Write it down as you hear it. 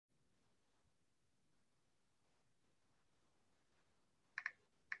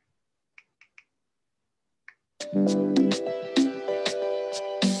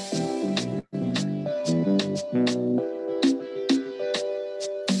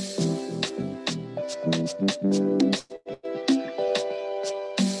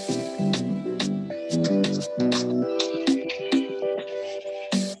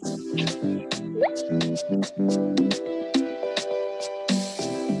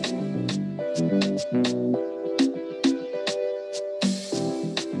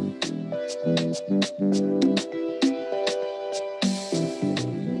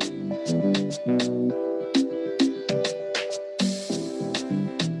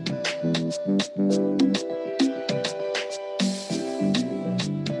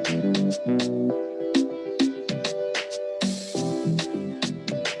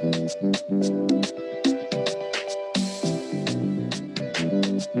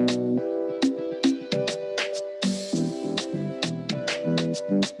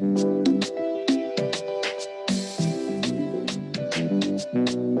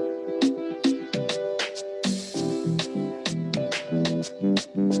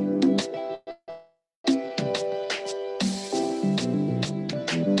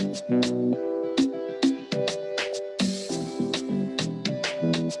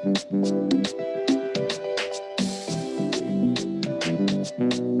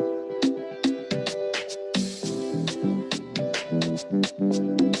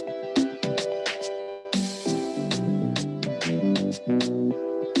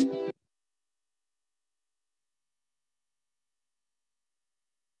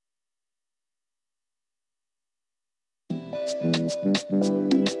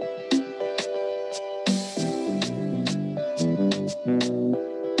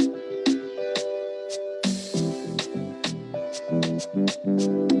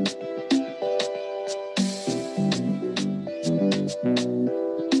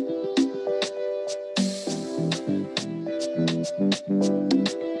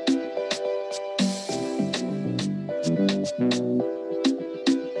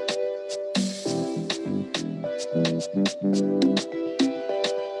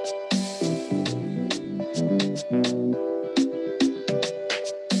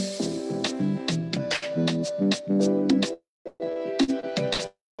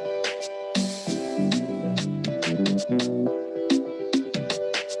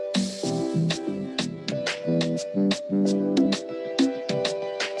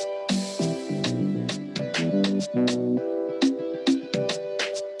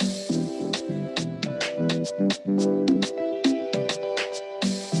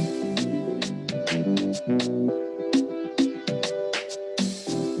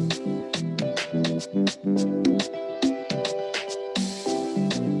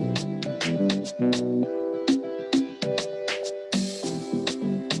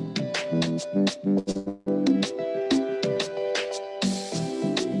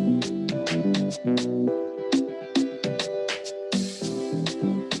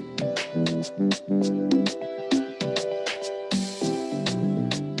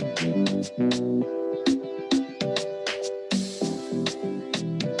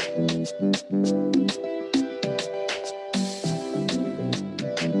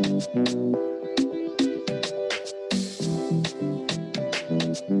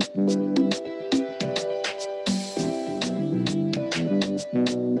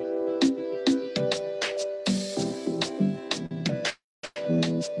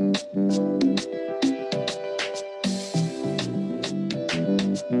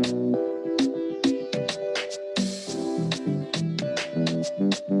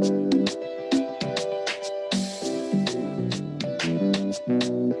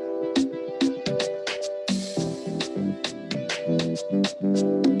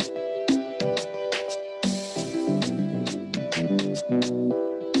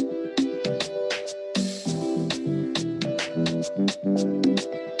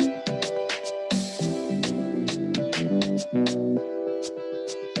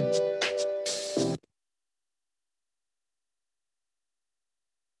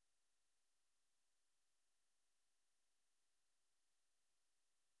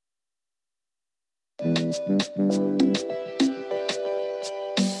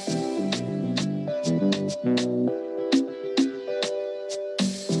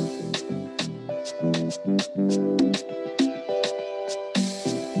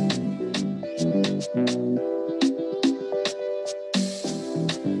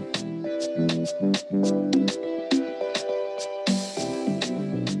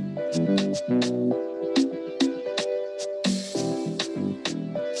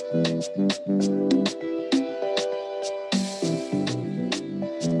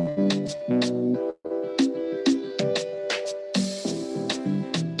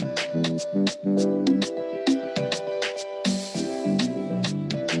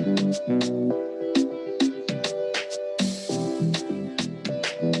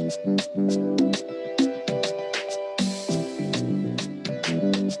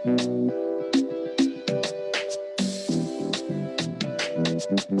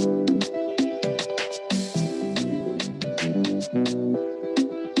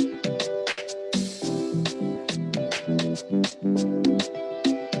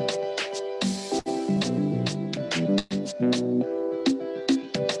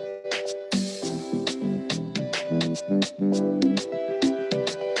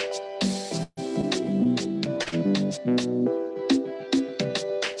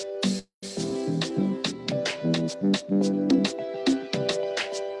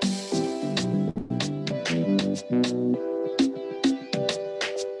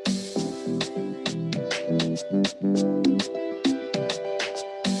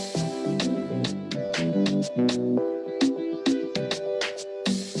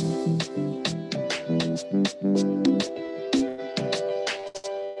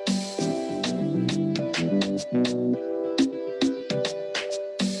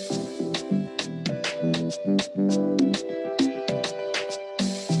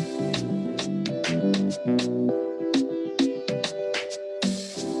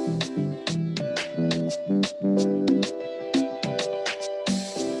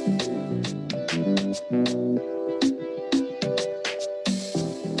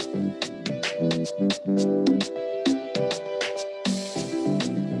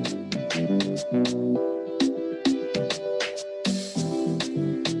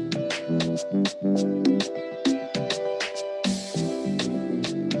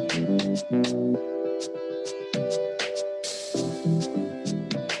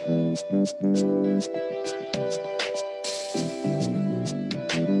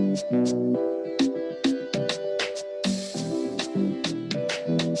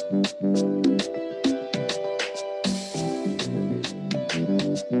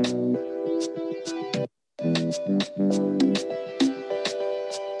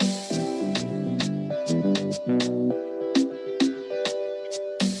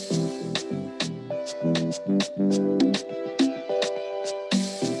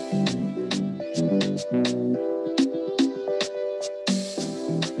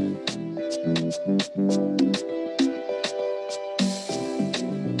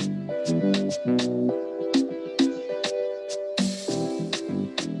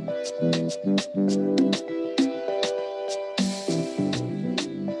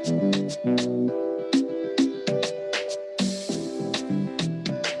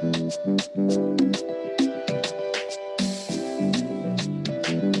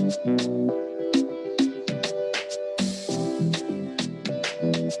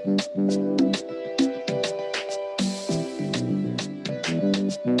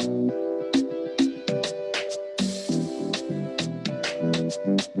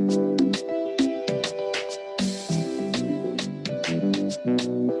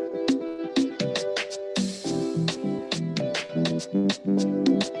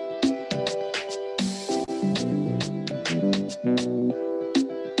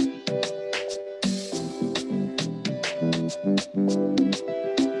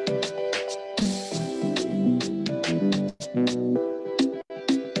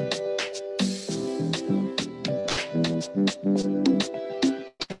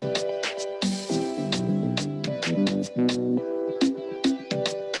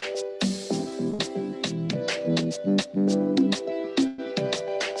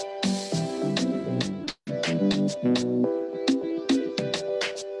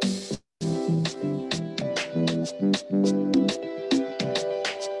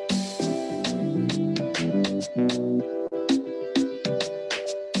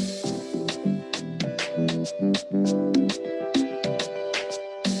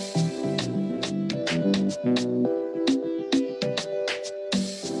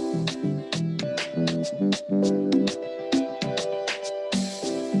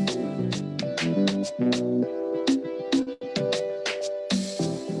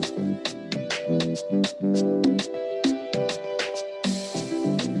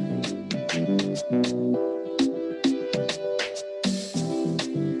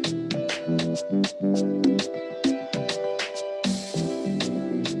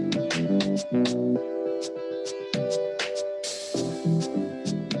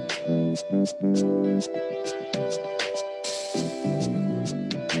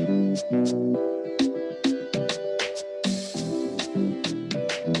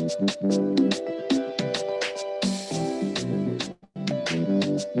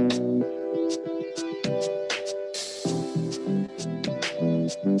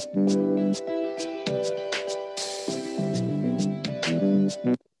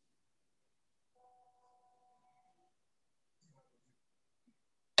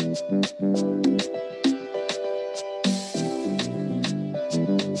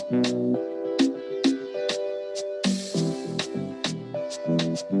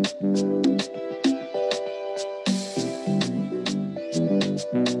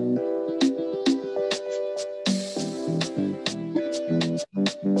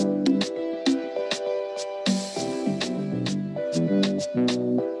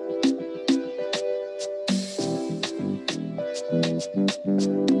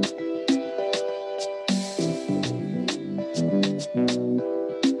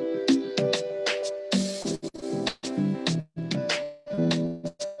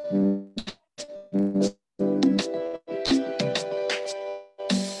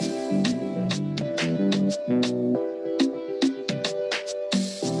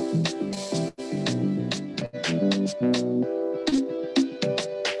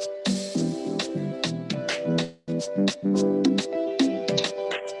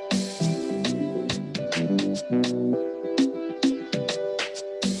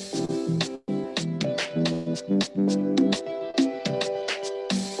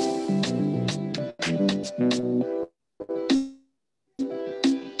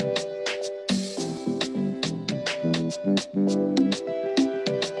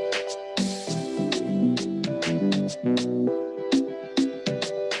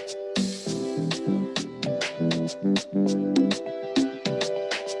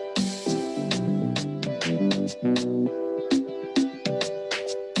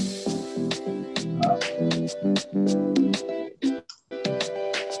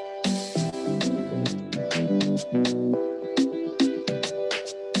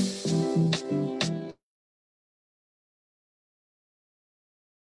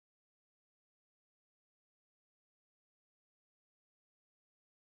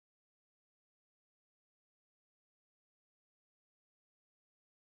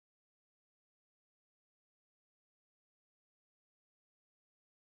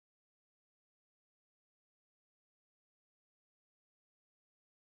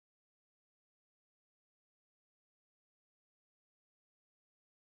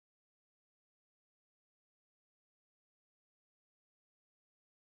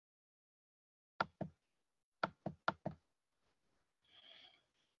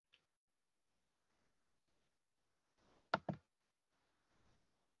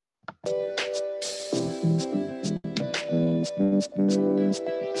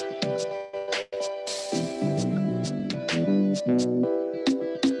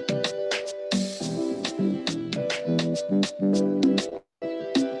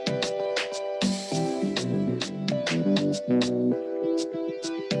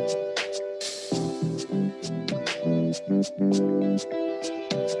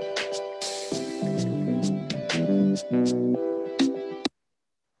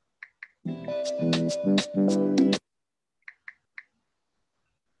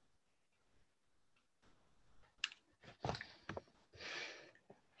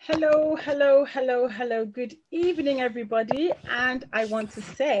Hello, hello, hello, hello. Good evening, everybody. And I want to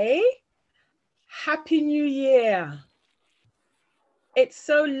say, Happy New Year. It's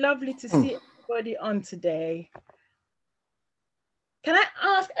so lovely to see everybody on today. Can I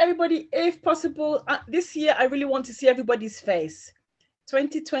ask everybody, if possible, this year, I really want to see everybody's face.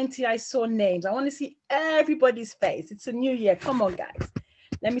 2020, I saw names. I want to see everybody's face. It's a new year. Come on, guys.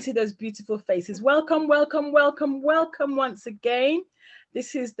 Let me see those beautiful faces. Welcome, welcome, welcome, welcome once again.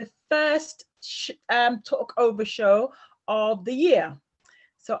 This is the first talk over show of the year.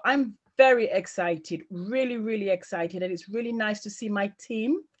 So I'm very excited, really, really excited. And it's really nice to see my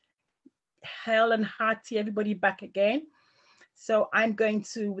team, Helen, Hattie, everybody back again. So I'm going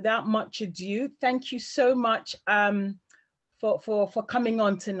to, without much ado, thank you so much for coming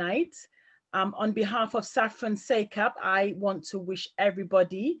on tonight. On behalf of SaffronSACAP, I want to wish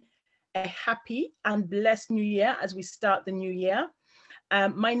everybody a happy and blessed new year as we start the new year.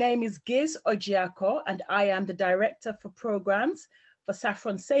 My name is Giz Ojiako, and I am the Director for Programs for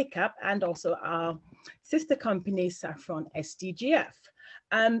SaffronSACAP and also our sister company, Saffron SDGF.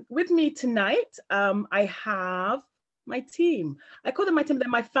 With me tonight, I have my team. I call them my team, they're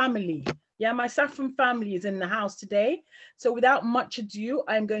my family. Yeah, my Saffron family is in the house today. So without much ado,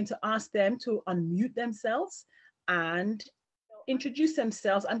 I'm going to ask them to unmute themselves and introduce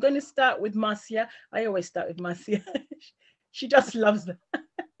themselves. I'm going to start with Marcia. I always start with Marcia. She just loves them.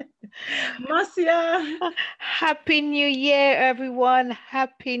 Marcia. Happy New Year, everyone.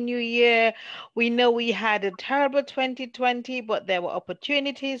 Happy New Year. We know we had a terrible 2020, but there were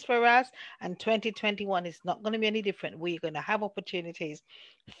opportunities for us, and 2021 is not going to be any different. We're going to have opportunities.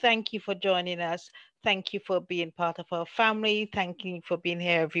 Thank you for joining us. Thank you for being part of our family. Thank you for being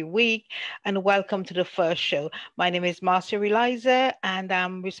here every week, and welcome to the first show. My name is Marcia Eliza, and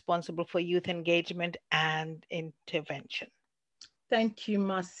I'm responsible for youth engagement and intervention. Thank you,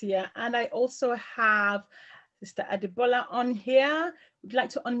 Marcia. And I also have Sister Adebola on here. Would you like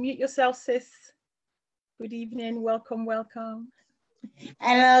to unmute yourself, sis? Good evening. Welcome, welcome.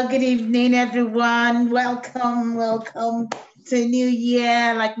 Hello, good evening, everyone. Welcome to New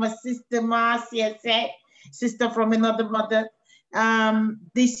Year. Like my sister Marcia said, sister from another mother.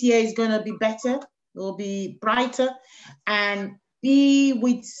 This year is going to be better. It will be brighter, and be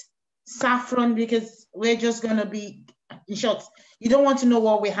with Saffron, because we're just going to be, in short, you don't want to know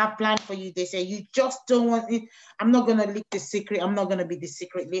what we have planned for you. They say you just don't want it. I'm not going to leak the secret. I'm not going to be the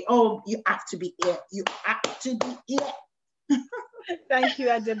secret. Oh, you have to be here. You have to be here. Thank you,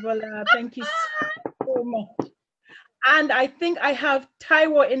 Adebola. Thank you so much. And I think I have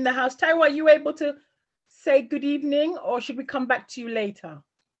Taiwo in the house. Taiwo, are you able to say good evening, or should we come back to you later?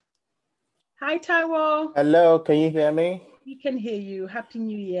 Hi, Taiwo. Hello, can you hear me? We can hear you. Happy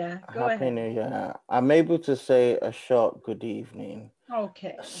New Year. Go ahead. Happy New Year. I'm able to say a short good evening.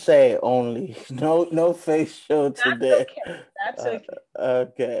 Okay. Say only. No face show today. That's okay.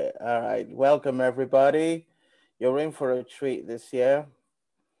 Okay. All right. Welcome everybody. You're in for a treat this year.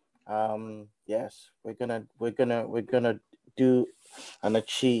 Yes, we're gonna do and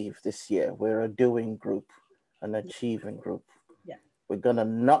achieve this year. We're a doing group, an achieving group. Yeah. We're gonna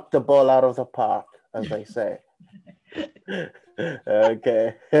knock the ball out of the park, as they say.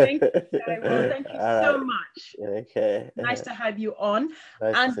 Okay. Thank you, Taiwo. Thank you so much. Okay. Nice to have you on.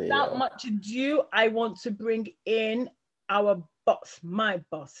 Nice and without much ado, I want to bring in our boss, my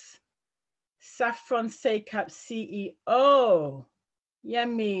boss, SaffronSACAP CEO,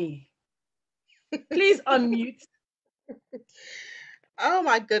 Yemi. Please unmute. Oh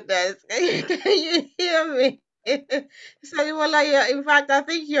my goodness! Can you hear me? So, well, in fact, I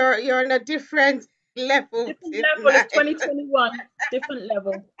think you're on a different level. Different level. It's 2021. Different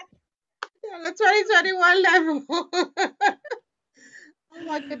level. Yeah, the 2021 level. Oh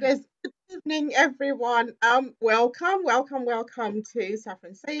my goodness! Good evening, everyone. Welcome to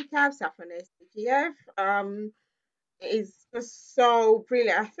SaffronSACAP, SaffronSACAP. It's just so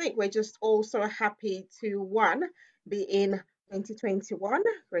brilliant. I think we're just all so happy to be in 2021.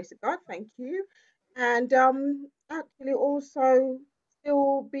 Grace to God, thank you. And actually also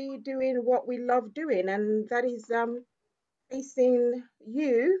still be doing what we love doing, and that is facing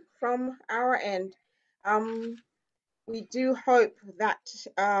you from our end. We do hope that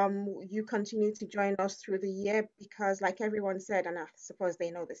you continue to join us through the year, because like everyone said, and I suppose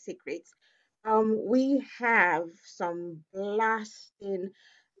they know the secrets, we have some blasting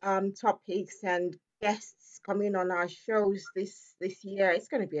topics and guests coming on our shows this year. It's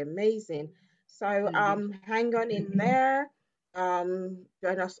going to be amazing. So hang on in there.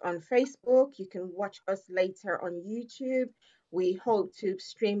 Join us on Facebook. You can watch us later on YouTube. We hope to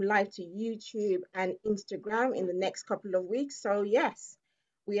stream live to YouTube and Instagram in the next couple of weeks. So yes,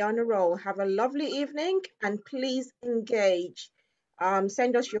 we are on a roll. Have a lovely evening, and please engage.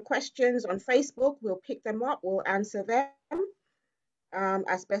 Send us your questions on Facebook. We'll pick them up. We'll answer them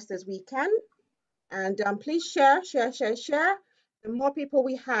as best as we can. And please share. The more people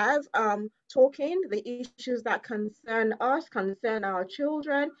we have talking, the issues that concern us, concern our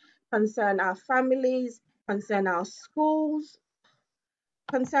children, concern our families, concern our schools,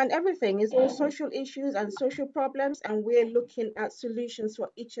 concern everything. It's all social issues and social problems, and we're looking at solutions for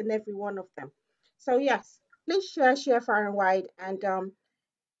each and every one of them. So yes, please share far and wide, and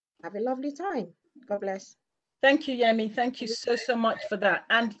have a lovely time. God bless. Thank you, Yemi. Thank you so much for that.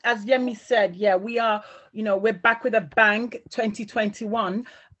 And as Yemi said, yeah, we are, we're back with a bang 2021.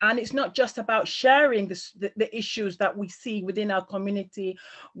 And it's not just about sharing the issues that we see within our community,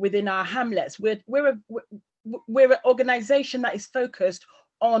 within our hamlets. We're an organization that is focused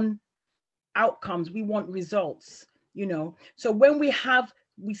on outcomes. We want results, So when we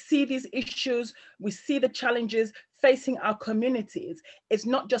see these issues, we see the challenges facing our communities. It's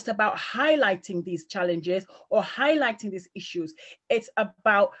not just about highlighting these challenges or highlighting these issues. It's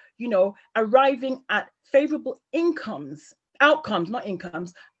about, arriving at favorable outcomes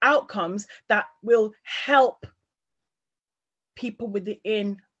that will help people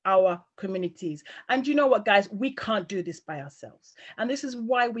within our communities. And you know what, guys, we can't do this by ourselves. And this is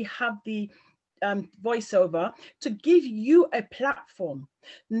why we have the voiceover to give you a platform.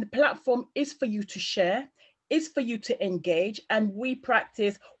 And the platform is for you to share, is for you to engage, and we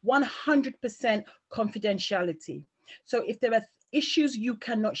practice 100% confidentiality. So if there are issues you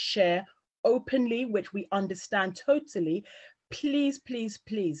cannot share openly, which we understand totally, please, please,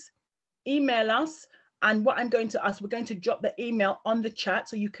 please email us. And what I'm going to ask, we're going to drop the email on the chat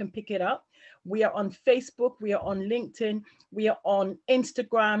so you can pick it up. We are on Facebook, we are on LinkedIn, we are on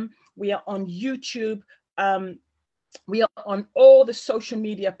Instagram, we are on YouTube, we are on all the social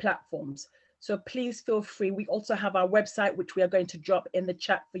media platforms. So please feel free. We also have our website, which we are going to drop in the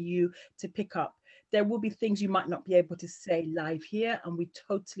chat for you to pick up. There will be things you might not be able to say live here, and we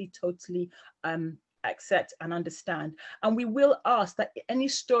totally accept and understand. And we will ask that any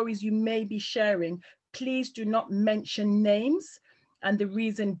stories you may be sharing, please do not mention names. And the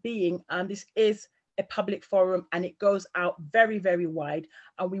reason being, this is a public forum and it goes out very, very wide.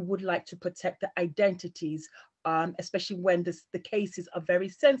 And we would like to protect the identities, especially when the cases are very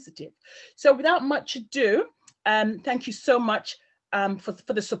sensitive. So without much ado, thank you so much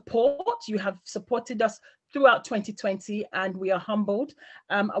for the support. You have supported us throughout 2020 and we are humbled.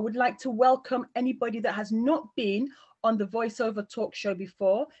 I would like to welcome anybody that has not been on the voiceover talk show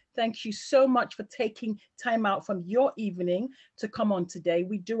before. Thank you so much for taking time out from your evening to come on today.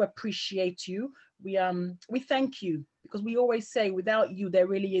 We do appreciate you. We thank you, because we always say without you there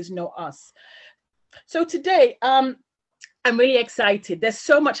really is no us. So today I'm really excited. There's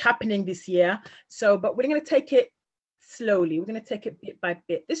so much happening this year, but we're going to take it slowly. We're going to take it bit by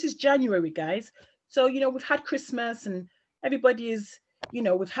bit. This is January, guys. So we've had Christmas and everybody is,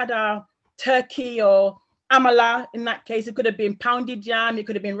 we've had our turkey or amala. In that case, it could have been pounded yam, it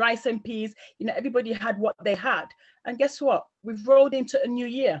could have been rice and peas. Everybody had what they had. And guess what? We've rolled into a new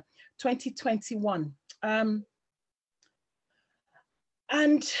year, 2021. And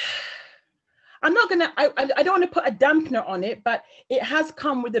I'm not gonna, I don't want to put a dampener on it, but it has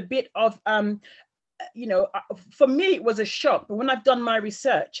come with a bit of, for me, it was a shock. But when I've done my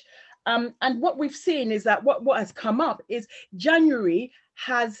research, and what we've seen is that what has come up is January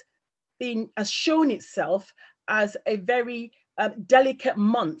has shown itself as a very delicate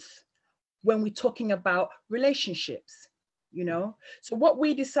month when we're talking about relationships. So what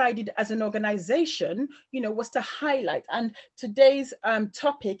we decided as an organization, was to highlight, and today's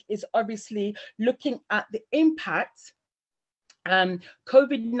topic is obviously looking at the impact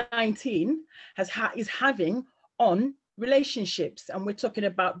COVID-19 is having on relationships. And we're talking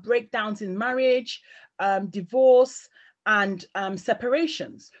about breakdowns in marriage, divorce, and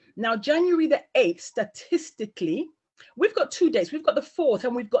separations. Now, January the 8th, statistically, we've got 2 dates. We've got the 4th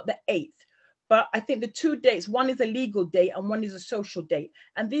and we've got the 8th. But I think the 2 dates, one is a legal date and one is a social date.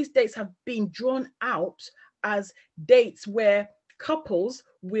 And these dates have been drawn out as dates where couples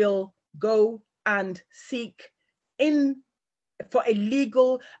will go and seek for a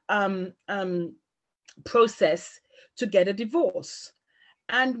legal process to get a divorce.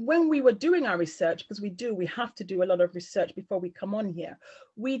 And when we were doing our research, because we have to do a lot of research before we come on here,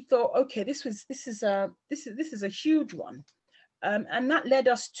 we thought, okay, this is a huge one. And that led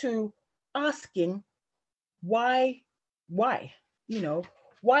us to asking why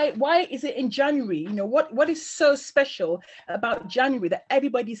is it in January? What is so special about January that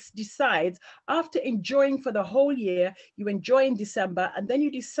everybody decides after enjoying for the whole year, you enjoy in December, and then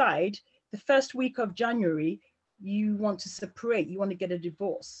you decide the first week of January you want to separate, you want to get a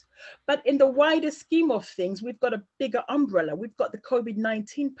divorce. But in the wider scheme of things, we've got a bigger umbrella. We've got the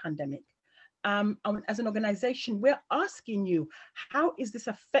COVID-19 pandemic. As an organization, we're asking you, how is this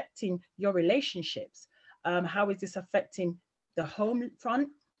affecting your relationships? How is this affecting the home front,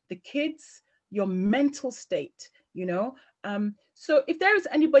 the kids, your mental state, So if there is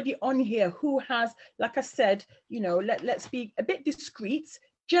anybody on here who has, like I said, let's be a bit discreet,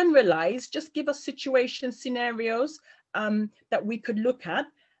 generalize, just give us situation scenarios that we could look at,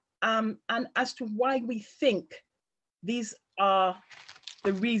 and as to why we think these are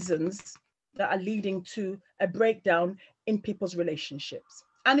the reasons that are leading to a breakdown in people's relationships.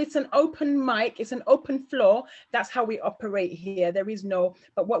 And it's an open mic, it's an open floor. That's how we operate here. There is no,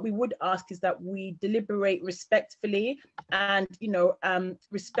 but what we would ask is that we deliberate respectfully and,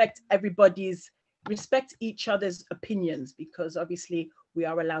 respect each other's opinions, because obviously we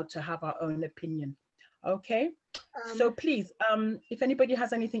are allowed to have our own opinion. Okay. So please, if anybody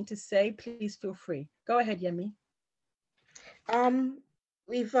has anything to say, please feel free. Go ahead, Yemi.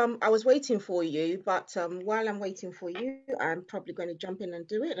 I was waiting for you, but while I'm waiting for you, I'm probably going to jump in and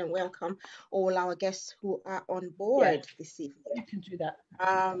do it and welcome all our guests who are on board this evening. You can do that.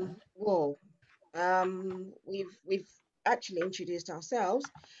 We've actually introduced ourselves.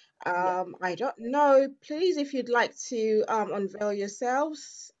 I don't know. Please, if you'd like to unveil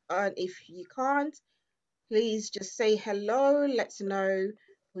yourselves, and if you can't, please just say hello. Let's know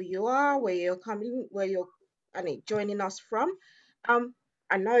who you are, where you're coming, joining us from.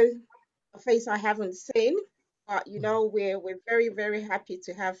 I know a face I haven't seen, but we're very, very happy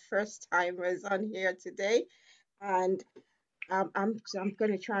to have first timers on here today. And I'm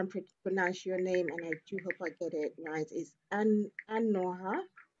going to try and pronounce your name, and I do hope I get it right. It's Anoha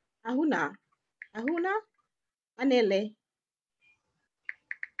Ahuna Anele.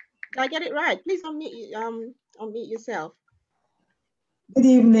 Did I get it right? Please unmute yourself. Good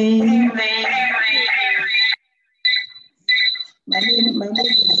evening. My name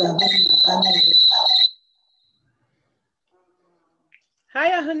is Ahuna.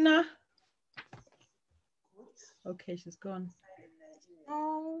 Hi, Ahuna. Okay, she's gone.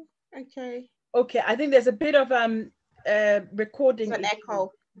 Oh, okay. Okay, I think there's a bit of recording. It's an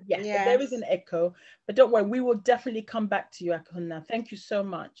echo. Yeah, yes. There is an echo, but don't worry, we will definitely come back to you, Ahuna. Thank you so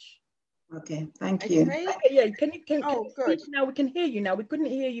much. Okay, thank you. Okay, yeah, can you good. speak now? We can hear you now. We couldn't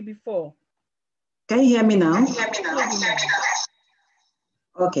hear you before. Can you hear me now?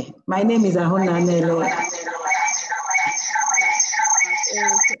 Okay, my name is Ahuna Nele.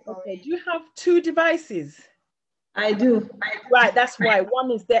 Okay, do you have 2 devices? I do. Right, that's why.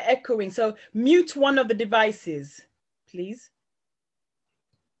 One is there echoing. So mute one of the devices, please.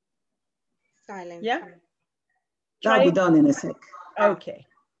 Silence. Yeah? That'll be done in a sec. Okay.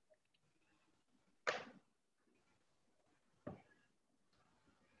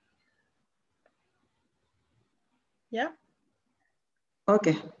 Yeah?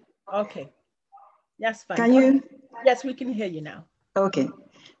 Okay. Okay. That's fine. Can you? Yes, we can hear you now. Okay.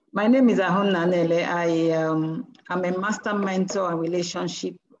 My name is Ahuna Nele. I'm a master mentor and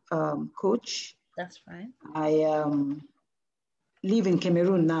relationship coach. That's fine. I live in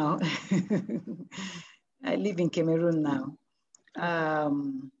Cameroon now. I live in Cameroon now.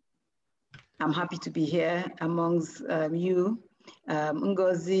 I'm happy to be here amongst you.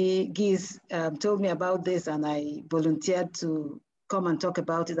 Ngozi Giz told me about this and I volunteered to come and talk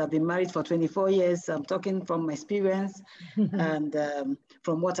about it. I've been married for 24 years. I'm talking from my experience and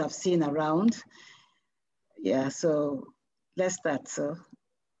from what I've seen around. Yeah, so let's start. So,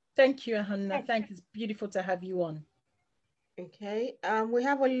 thank you, Ahuna. Thank you. It's beautiful to have you on. Okay. We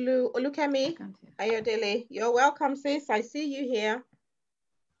have Olukemi Ayodele. You're welcome, sis. I see you here.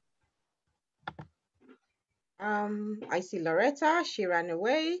 I see Loretta. She ran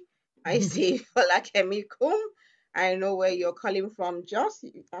away. I see Falakemi Kum. I know where you're calling from, Joss.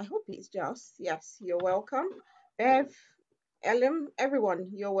 I hope it's Joss. Yes, you're welcome. Bev, Ellen,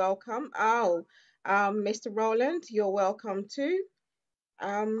 everyone, you're welcome. Oh, Mr. Roland, you're welcome too.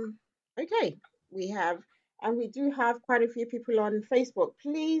 Okay, we do have quite a few people on Facebook.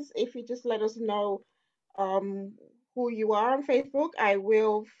 Please, if you just let us know who you are on Facebook, I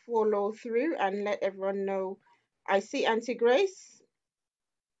will follow through and let everyone know. I see Auntie Grace.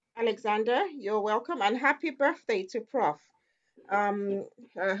 Alexander, you're welcome, and happy birthday to Prof.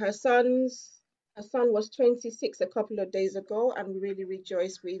 Her son was 26 a couple of days ago, and we really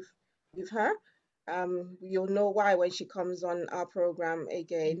rejoice with her. You'll know why when she comes on our program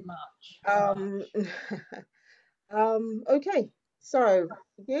again. Okay, so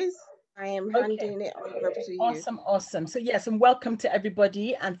yes, I am handing it over to you. Awesome. So yes, and welcome to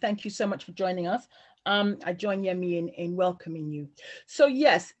everybody, and thank you so much for joining us. I join Yemi in welcoming you. So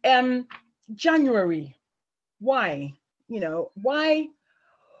yes, January. Why?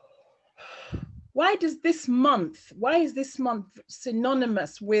 Why is this month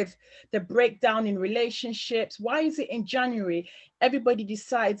synonymous with the breakdown in relationships? Why is it in January everybody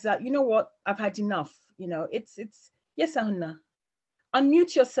decides that, you know what, I've had enough? It's yes, Ahuna.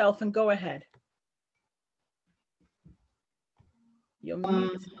 Unmute yourself and go ahead. You're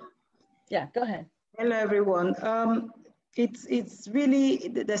mute. Yeah, go ahead. Hello, everyone. It's really,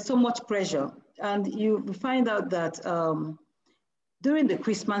 there's so much pressure. And you find out that during the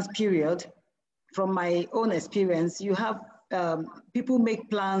Christmas period, from my own experience, you have people make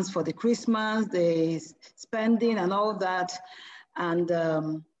plans for the Christmas, the spending and all that. And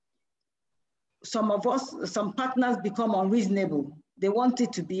some partners become unreasonable. They want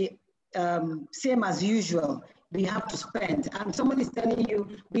it to be same as usual. We have to spend. And somebody's telling you,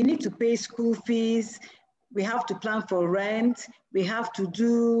 we need to pay school fees. We have to plan for rent. We have to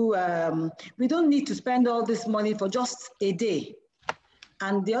do, we don't need to spend all this money for just a day.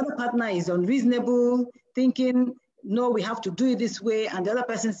 And the other partner is unreasonable, thinking, no, we have to do it this way. And the other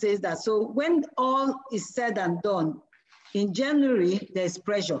person says that. So when all is said and done, in January, there's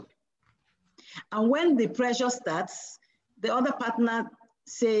pressure. And when the pressure starts, the other partner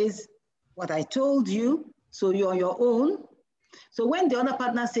says, what I told you, so you're on your own. So when the other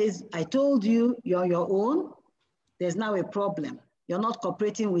partner says, I told you, you're on your own, there's now a problem. You're not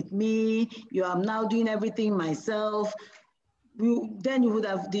cooperating with me. You are now doing everything myself. Then you would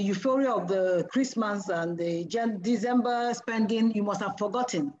have the euphoria of the Christmas and the December spending, you must have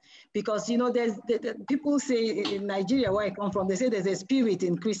forgotten. Because, you know, people say in Nigeria, where I come from, they say there's a spirit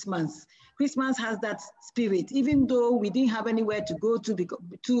in Christmas. Christmas has that spirit. Even though we didn't have anywhere to go to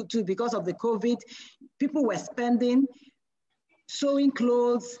because of the COVID, people were spending, sewing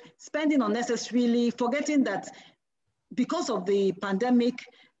clothes, spending unnecessarily, forgetting that because of the pandemic,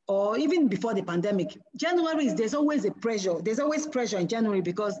 or even before the pandemic, January there's always a pressure. There's always pressure in January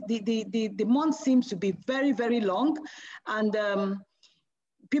because the month seems to be very, very long, and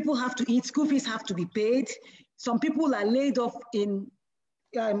people have to eat, school fees have to be paid. Some people are laid off in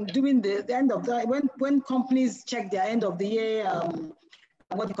during the end of the, when companies check their end of the year,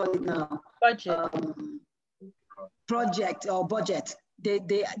 what do you call it now? Budget. Project or budget.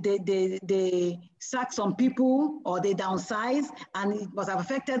 They sack some people or they downsize, and it must have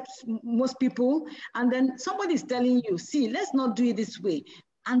affected most people. And then somebody is telling you, see, let's not do it this way.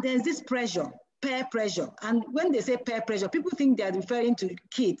 And there's this pressure, peer pressure. And when they say peer pressure, people think they're referring to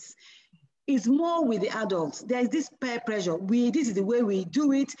kids. It's more with the adults. There's this peer pressure. This is the way we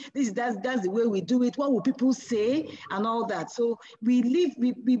do it. That's the way we do it. What will people say and all that? So we live,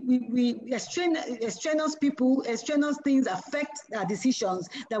 extraneous people, extraneous things affect our decisions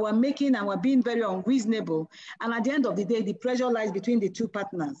that we're making, and we're being very unreasonable. And at the end of the day, the pressure lies between the two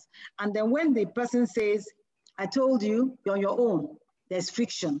partners. And then when the person says, I told you, you're on your own, there's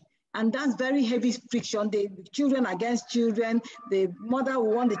friction. And that's very heavy friction. The children against children. The mother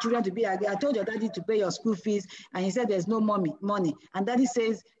will want the children to be, I told your daddy to pay your school fees, and he said there's no money. And daddy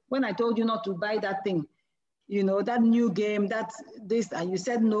says, when I told you not to buy that thing, you know, that new game, this, and you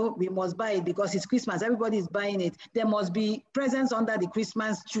said, no, we must buy it because it's Christmas, everybody is buying it. There must be presents under the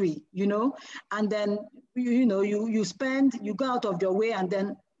Christmas tree, you know? And then, you spend, you go out of your way, and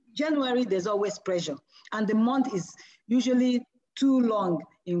then January, there's always pressure. And the month is usually too long,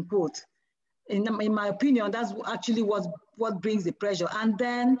 in quote. In my opinion, that's actually what brings the pressure. And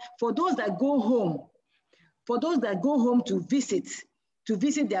then for those that go home, to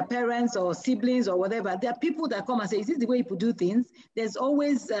visit their parents or siblings or whatever, there are people that come and say, is this the way people do things? There's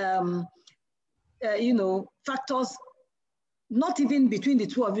always, factors, not even between the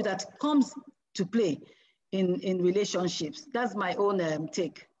two of you, that comes to play in relationships. That's my own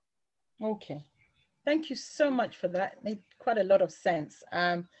take. Okay. Thank you so much for that. It made quite a lot of sense.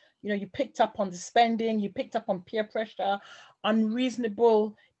 You picked up on the spending, you picked up on peer pressure,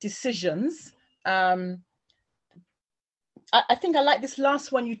 unreasonable decisions. I think I like this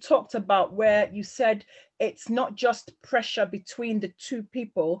last one you talked about, where you said it's not just pressure between the two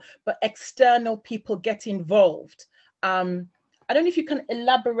people, but external people get involved. I don't know if you can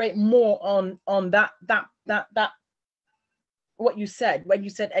elaborate more on that what you said, when you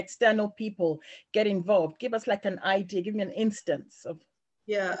said external people get involved. Give us like an idea, give me an instance of.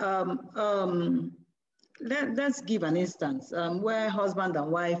 Yeah, let's give an instance where husband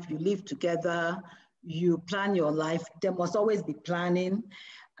and wife, you live together, you plan your life. There must always be planning.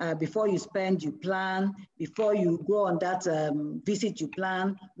 Before you spend, you plan. Before you go on that visit, you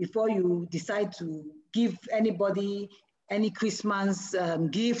plan. Before you decide to give anybody any Christmas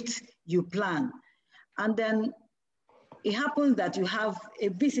gift, you plan. And then it happens that you have a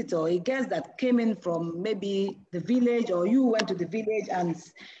visitor, a guest that came in from maybe the village, or you went to the village and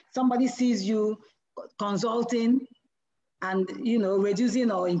somebody sees you consulting and,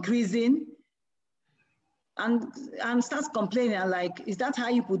 reducing or increasing, and starts complaining, and like, is that how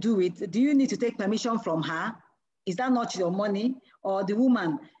you could do it? Do you need to take permission from her? Is that not your money? Or the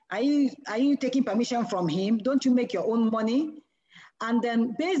woman, are you taking permission from him? Don't you make your own money? And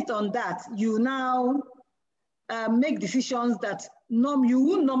then based on that, you now make decisions that you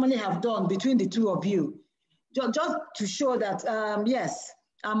wouldn't normally have done between the two of you, just to show that, yes,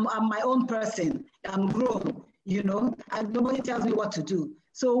 I'm my own person, I'm grown, and nobody tells me what to do.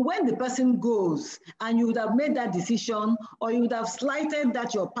 So when the person goes and you would have made that decision, or you would have slighted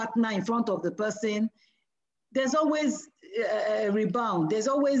that your partner in front of the person, there's always a rebound, there's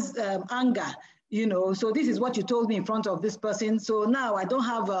always anger. So this is what you told me in front of this person, so now I don't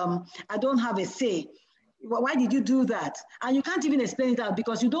have a say. Why did you do that? And you can't even explain it out,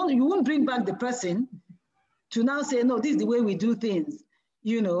 because you won't bring back the person to now say, no, this is the way we do things,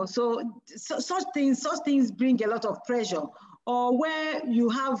 So such things bring a lot of pressure. Or where you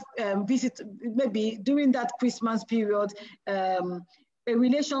have maybe during that Christmas period, a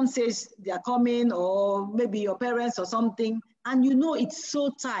relation says they're coming, or maybe your parents or something, And you know it's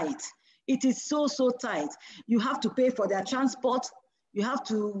so tight. It is so, so tight. You have to pay for their transport, you have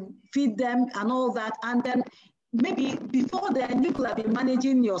to feed them and all that. And then maybe before then, you could have been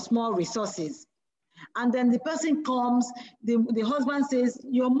managing your small resources. And then the person comes, the husband says,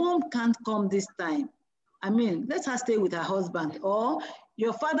 your mom can't come this time. I mean, let her stay with her husband, or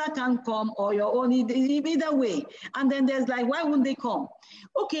your father can't come, or your own, either way. And then there's like, why wouldn't they come?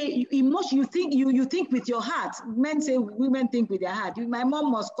 Okay, you think with your heart. Men say women think with their heart. My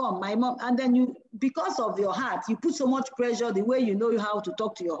mom must come, my mom. And then because of your heart, you put so much pressure, the way you know how to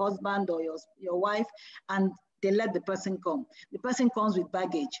talk to your husband or your wife, and they let the person come. The person comes with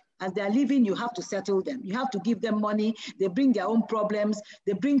baggage. As they're leaving, you have to settle them. You have to give them money. They bring their own problems.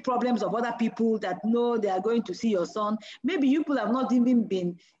 They bring problems of other people that know they are going to see your son. Maybe you people have not even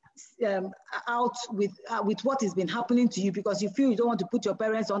been out with what has been happening to you, because you feel you don't want to put your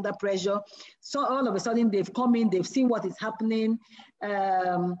parents under pressure. So all of a sudden they've come in, they've seen what is happening.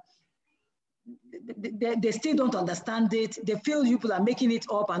 They still don't understand it. They feel you people are making it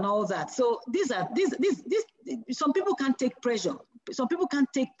up and all that. So some people can't take pressure. Some people can't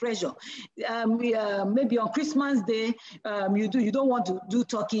take pressure. Maybe on Christmas Day, you don't want to do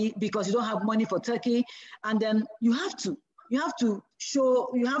turkey because you don't have money for turkey, and then you have to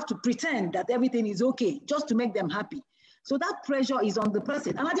pretend that everything is okay just to make them happy. So that pressure is on the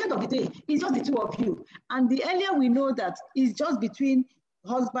person, and at the end of the day, it's just the two of you. And the earlier we know that it's just between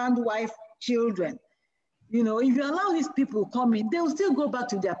husband, wife, children. You know, if you allow these people come in, they will still go back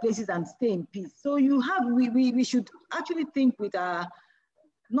to their places and stay in peace. So we should actually think with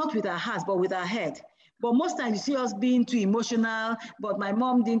not with our hearts, but with our head. But most times you see us being too emotional, but my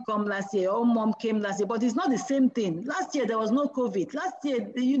mom didn't come last year, or mom came last year, but it's not the same thing. Last year, there was no COVID. Last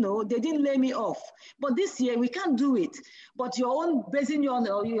year, you know, they didn't lay me off. But this year, we can't do it. But you're basing your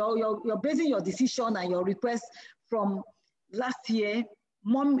decision and your request from last year.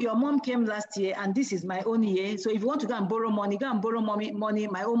 Your mom came last year, and this is my own year. So if you want to go and borrow money, go and borrow money.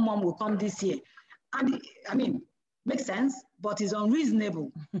 My own mom will come this year. And I mean, makes sense, but it's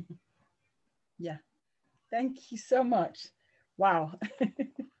unreasonable. Yeah. Thank you so much. Wow.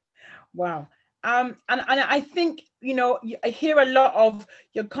 Wow. And I think, you know, I hear a lot of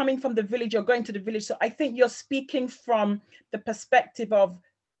you're coming from the village, you're going to the village. So I think you're speaking from the perspective of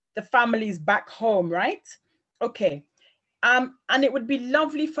the families back home, right? Okay. And it would be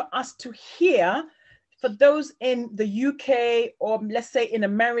lovely for us to hear, for those in the UK, or let's say in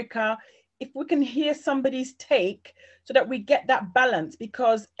America, if we can hear somebody's take so that we get that balance,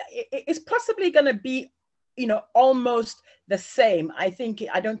 because it's possibly going to be, you know, almost the same. I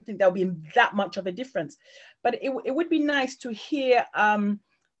don't think there'll be that much of a difference, but it would be nice to hear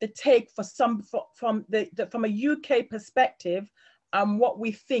the take from a UK perspective, what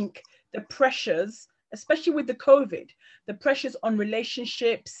we think the pressures, especially with the COVID, the pressures on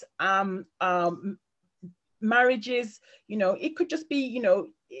relationships, marriages, you know, it could just be, you know,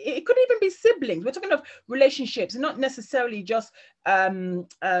 it could even be siblings. We're talking of relationships, not necessarily just husband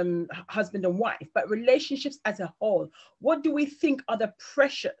and wife, but relationships as a whole. What do we think are the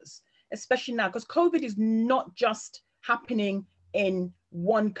pressures, especially now? Because COVID is not just happening in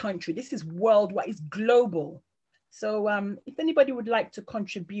one country. This is worldwide, it's global. So if anybody would like to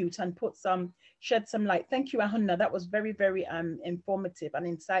contribute and shed some light. Thank you, Ahunna. That was very, very informative and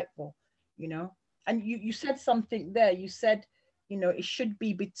insightful, you know. And you said something there. You said, you know, it should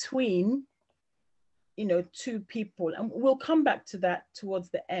be between, you know, two people. And we'll come back to that towards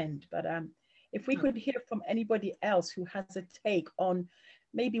the end. But if we could hear from anybody else who has a take on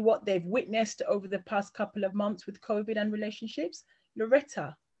maybe what they've witnessed over the past couple of months with COVID and relationships.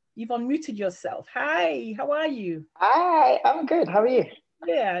 Loretta, you've unmuted yourself. Hi, how are you? Hi, I'm good. How are you?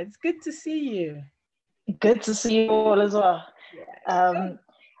 Yeah, it's good to see you. Good to see you all as well. Yeah.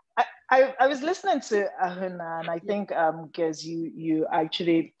 I was listening to Ahunna, and I think, Gez, you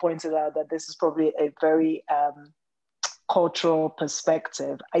actually pointed out that this is probably a very cultural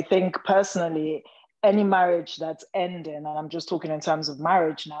perspective. I think personally, any marriage that's ending, and I'm just talking in terms of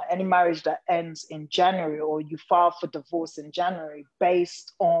marriage now, any marriage that ends in January, or you file for divorce in January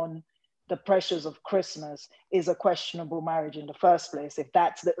based on the pressures of Christmas, is a questionable marriage in the first place, if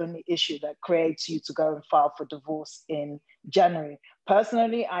that's the only issue that creates you to go and file for divorce in January.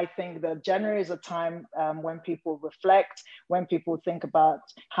 Personally, I think that January is a time when people reflect, when people think about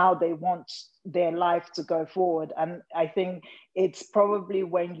how they want their life to go forward. And I think it's probably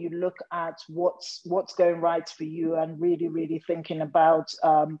when you look at what's going right for you, and really, really thinking about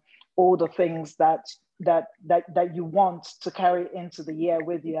all the things that you want to carry into the year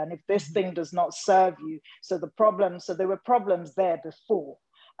with you. And if this thing does not serve you, so there were problems there before.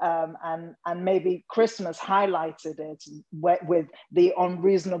 and maybe Christmas highlighted it with the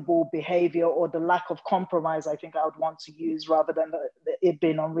unreasonable behavior or the lack of compromise, I think I would want to use, rather than it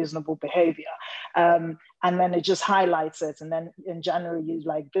being unreasonable behavior. And then it just highlights it. And then in January, you're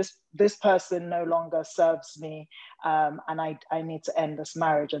like, this person no longer serves me, and I need to end this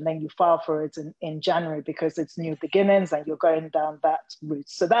marriage. And then you file for it in January because it's new beginnings and you're going down that route.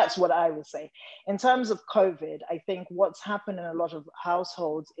 So that's what I would say. In terms of COVID, I think what's happened in a lot of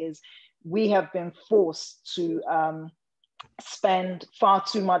households is we have been forced to spend far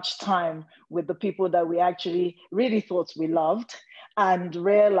too much time with the people that we actually really thought we loved, and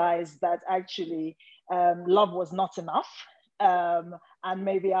realize that actually love was not enough, and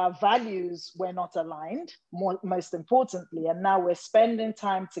maybe our values were not aligned, most importantly. And now we're spending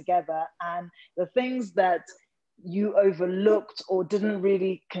time together, and the things that you overlooked or didn't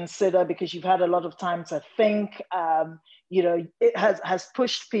really consider because you've had a lot of time to think, it has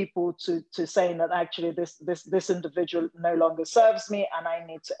pushed people to saying that actually this individual no longer serves me and I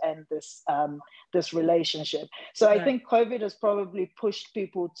need to end this relationship. So I think COVID has probably pushed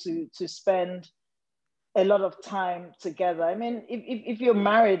people to spend a lot of time together. I mean, if you're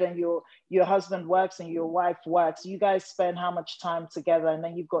married and your husband works and your wife works, you guys spend how much time together? And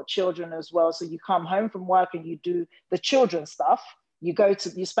then you've got children as well. So you come home from work and you do the children stuff. You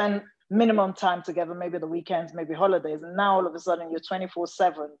spend minimum time together, maybe the weekends, maybe holidays. And now all of a sudden you're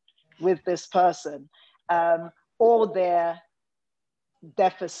 24/7 with this person. All their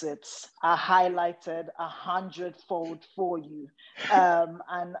deficits are highlighted 100-fold for you,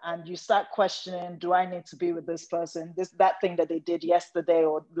 and you start questioning, do I need to be with this person? That thing that they did yesterday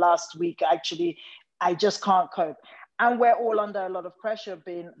or last week, actually I just can't cope. And we're all under a lot of pressure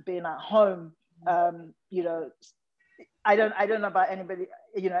being at home. I don't know about anybody,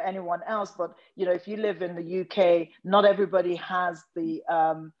 anyone else, but if you live in the UK, not everybody has the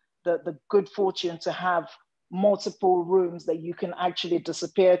good fortune to have multiple rooms that you can actually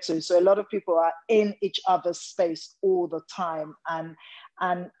disappear to. So a lot of people are in each other's space all the time, and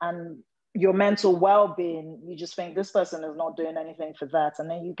your mental well-being, you just think this person is not doing anything for that, and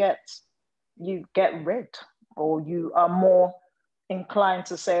then you get rid, or you are more inclined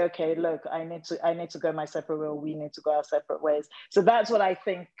to say, okay, look, I need to go my separate way, or we need to go our separate ways. So that's what I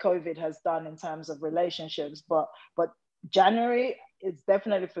think COVID has done in terms of relationships. But January, it's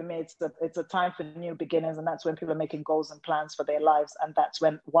definitely, for me, it's a time for new beginnings, and that's when people are making goals and plans for their lives, and that's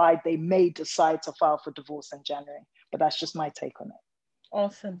why they may decide to file for divorce in January. But that's just my take on it.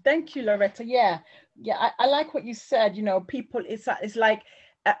 Awesome, thank you, Loretta. Yeah, I like what you said. People, it's like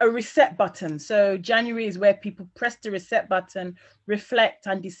a reset button. So January is where people press the reset button, reflect,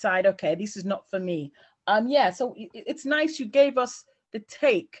 and decide, okay, this is not for me. So it's nice you gave us the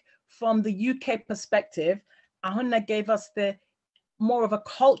take from the UK perspective. Ahunna gave us the more of a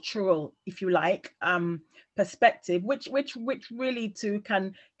cultural, if you like, perspective, which really too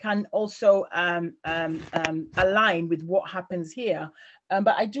can also align with what happens here.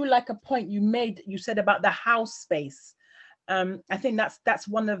 But I do like a point you said about the house space. I think that's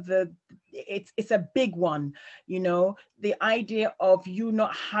one of it's a big one, the idea of you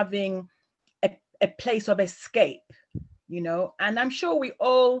not having a place of escape, and I'm sure we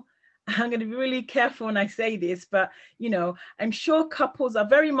all, I'm going to be really careful when I say this, but I'm sure couples are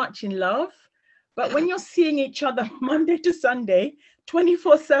very much in love, but when you're seeing each other Monday to Sunday,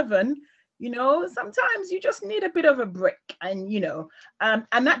 24/7, sometimes you just need a bit of a break, and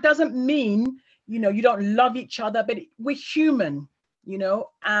and that doesn't mean you don't love each other, but we're human,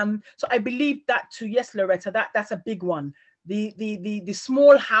 so I believe that too. Yes, Loretta, that's a big one. The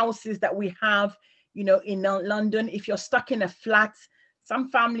small houses that we have, in London, if you're stuck in a flat. Some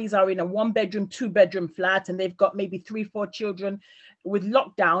families are in a 1-bedroom, 2-bedroom flat, and they've got maybe 3-4 children. With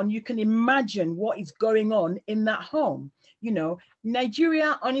lockdown, you can imagine what is going on in that home.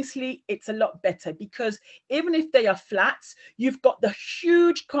 Nigeria, honestly, it's a lot better, because even if they are flats, you've got the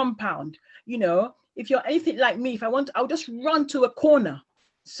huge compound. If you're anything like me, if I want, I'll just run to a corner.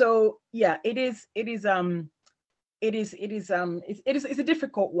 So yeah, it's a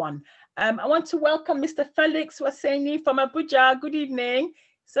difficult one. I want to welcome Mr. Felix Waseni from Abuja. Good evening.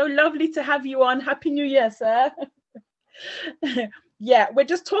 So lovely to have you on. Happy New Year, sir. Yeah, we're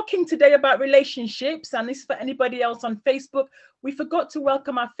just talking today about relationships, and this is for anybody else on Facebook. We forgot to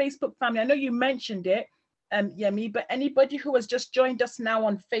welcome our Facebook family. I know you mentioned it, Yemi, but anybody who has just joined us now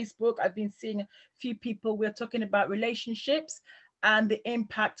on Facebook, I've been seeing a few people. We're talking about relationships and the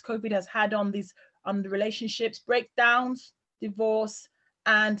impact COVID has had on the relationships, breakdowns, divorce,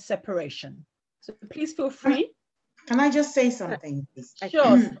 and separation. So please feel free. Can I just say something, please?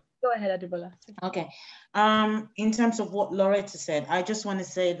 Sure. Go ahead, Adebola. Okay. In terms of what Loretta said, I just want to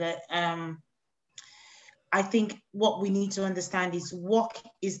say that I think what we need to understand is work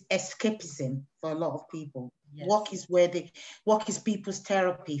is escapism for a lot of people. Yes. Work is people's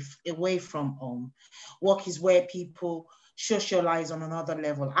therapy away from home. Work is where people socialize on another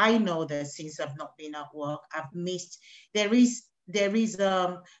level. I know that since I've not been at work, I've missed, there is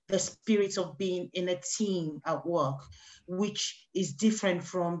the spirit of being in a team at work, which is different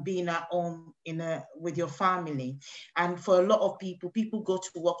from being at home with your family. And for a lot of people go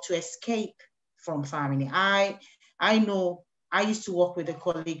to work to escape from family. I know I used to work with a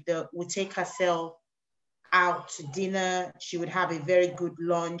colleague that would take herself out to dinner. She would have a very good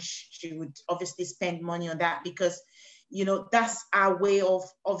lunch. She would obviously spend money on that because, you know, that's our way of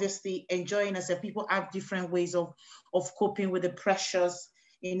obviously enjoying herself. People have different ways of coping with the pressures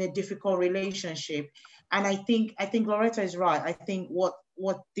in a difficult relationship. And I think Loretta is right. I think what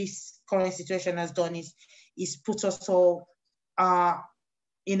this current situation has done is put us all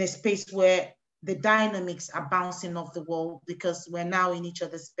in a space where the dynamics are bouncing off the wall because we're now in each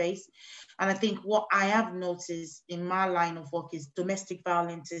other's space. And I think what I have noticed in my line of work is domestic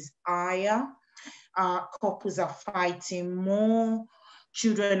violence is higher. Couples are fighting more.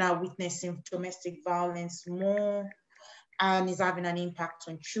 Children are witnessing domestic violence more, and is having an impact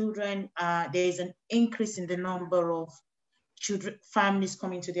on children. There is an increase in the number of families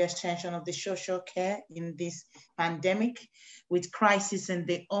coming to the extension of the social care in this pandemic with crisis in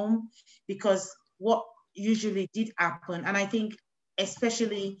the home, because what usually did happen, and I think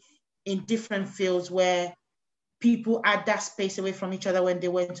especially in different fields where people had that space away from each other when they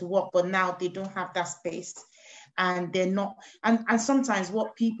went to work, but now they don't have that space and they're not, and sometimes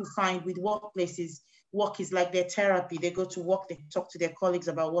what people find with workplaces, work is like their therapy. They go to work, they talk to their colleagues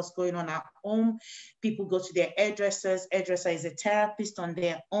about what's going on at home. People go to their hairdressers. Hairdresser is a therapist on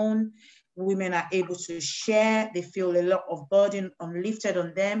their own. Women are able to share. They feel a lot of burden lifted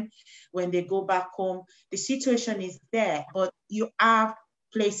on them when they go back home. The situation is there, but you have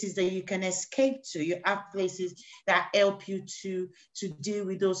places that you can escape to. You have places that help you to deal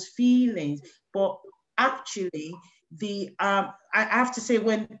with those feelings. But actually, I have to say,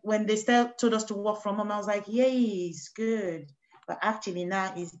 when they told us to work from home, I was like, yay, it's good. But actually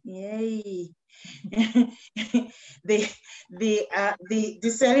now it's yay. the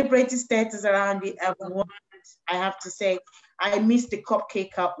celebrity status around it, I have to say, I miss the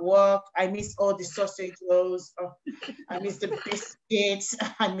cupcake at work. I miss all the sausage rolls. I miss the biscuits.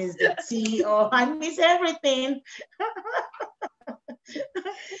 I miss the tea. I miss everything.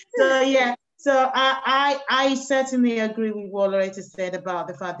 So yeah. So I certainly agree with what Loretta said about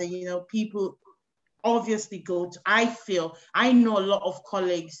the fact that, you know, people obviously I know a lot of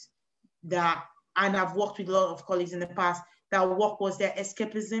colleagues and I've worked with a lot of colleagues in the past that work was their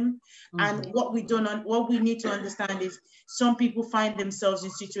escapism. Mm-hmm. And what we need to understand is some people find themselves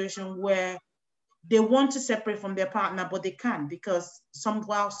in situations where they want to separate from their partner, but they can't because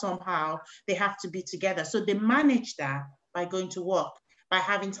somehow they have to be together. So they manage that by going to work, by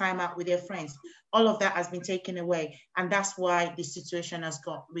having time out with their friends. All of that has been taken away. And that's why the situation has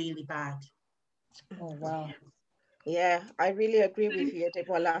got really bad. Oh, wow. Yeah, I really agree with you,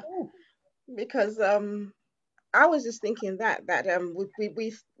 Debola. Because I was just thinking that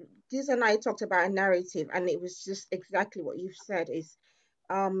we've Diz and I talked about a narrative, and it was just exactly what you've said is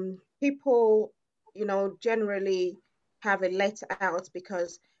people, you know, generally have a let out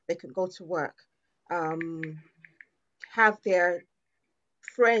because they can go to work, have their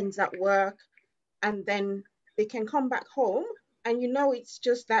friends at work, and then they can come back home and, you know, it's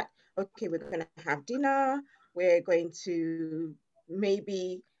just that, okay, we're going to have dinner, we're going to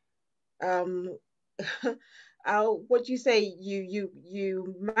maybe what do you say,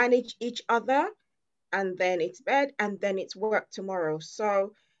 you manage each other, and then it's bed, and then it's work tomorrow.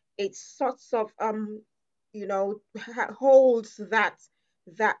 So it sorts of you know, holds that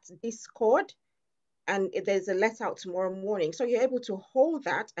discord, and there's a let out tomorrow morning, so you're able to hold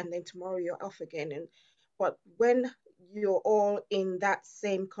that, and then tomorrow you're off again. But when you're all in that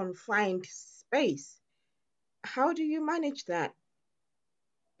same confined space, how do you manage that?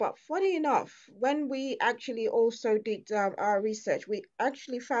 But funny enough, when we actually also did our research, we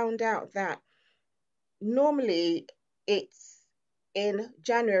actually found out that normally it's in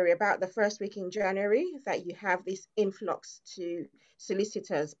January, about the first week in January, that you have this influx to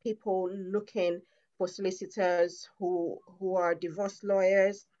solicitors, people looking for solicitors who are divorce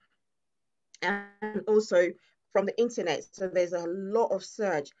lawyers, and also from the internet. So there's a lot of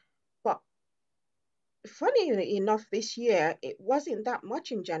search. But funny enough, this year it wasn't that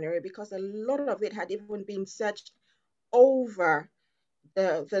much in January because a lot of it had even been searched over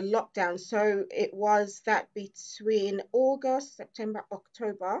the lockdown. So it was that between August, September,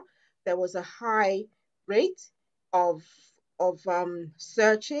 October, there was a high rate of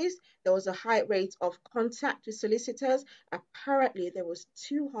searches. There was a high rate of contact with solicitors. Apparently, there was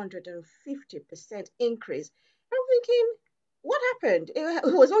 250% increase. I'm thinking, what happened?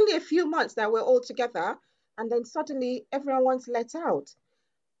 It was only a few months that we're all together, and then suddenly everyone's let out.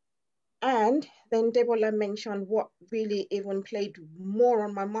 And then Debola mentioned what really even played more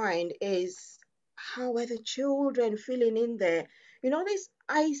on my mind is how are the children feeling in there? You know, these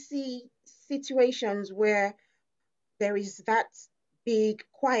icy situations where there is that big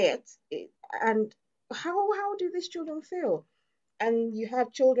quiet, and how do these children feel? And you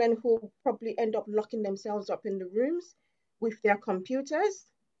have children who probably end up locking themselves up in the rooms with their computers,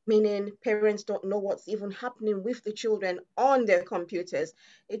 meaning parents don't know what's even happening with the children on their computers.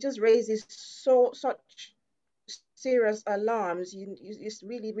 It just raises such serious alarms. You just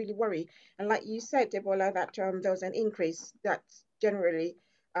really, really worry. And like you said, Debola, that there was an increase that generally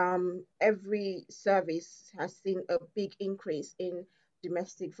every service has seen a big increase in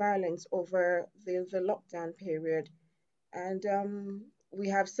domestic violence over the lockdown period. And we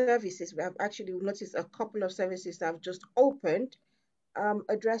have services. We have actually noticed a couple of services that have just opened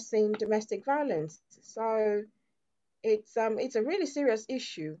addressing domestic violence. So it's a really serious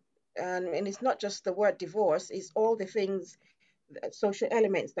issue, and it's not just the word divorce. It's all the things, social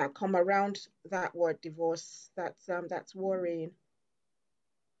elements that come around that word divorce. That's worrying.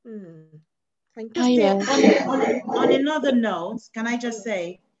 Thank you. On another note, can I just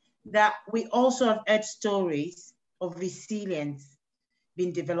say that we also have heard stories of resilience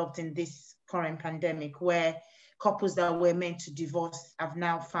being developed in this current pandemic, where couples that were meant to divorce have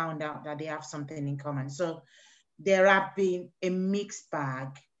now found out that they have something in common. So there have been a mixed bag,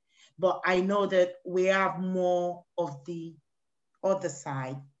 but I know that we have more of the other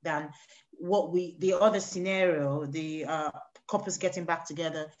side than the other scenario, the couples getting back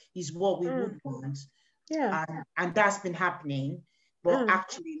together is what we would want. Yeah. And that's been happening, but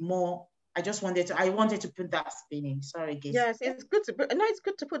actually more, I wanted to put that spin in. Sorry, guys. Yes, it's good to put, it's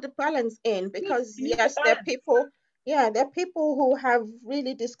good to put the balance in, because yes, there are people, there are people who have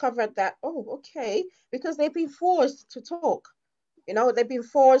really discovered that, oh, okay, because they've been forced to talk, they've been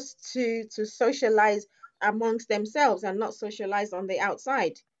forced to socialize amongst themselves and not socialize on the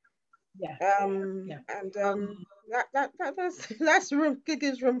outside. Yeah. That's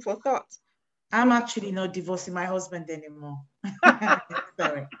gives room for thought. I'm actually not divorcing my husband anymore.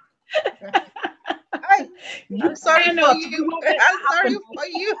 Sorry. I'm sorry for you. I'm sorry for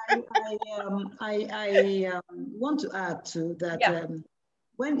you. I want to add to that. Yeah.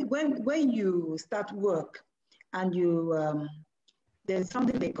 When you start work and you there's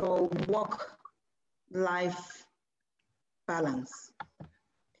something they call work-life balance.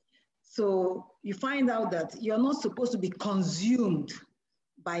 So you find out that you're not supposed to be consumed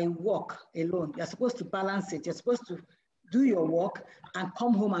by work alone. You're supposed to balance it. You're supposed to do your work and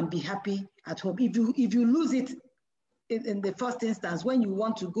come home and be happy at home. If you lose it in the first instance, when you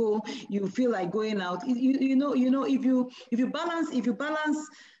want to go, you feel like going out. If you balance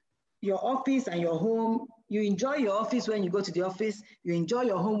your office and your home, you enjoy your office when you go to the office, you enjoy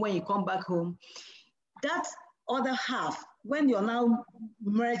your home when you come back home. That other half, when you're now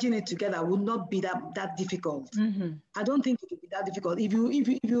merging it together, will not be that difficult. Mm-hmm. I don't think it will be that difficult if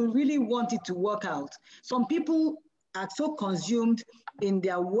you really want it to work out. Some people are so consumed in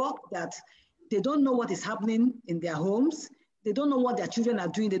their work that they don't know what is happening in their homes. They don't know what their children are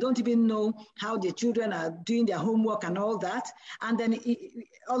doing. They don't even know how their children are doing their homework and all that. And then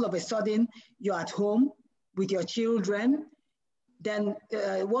all of a sudden, you're at home with your children. Then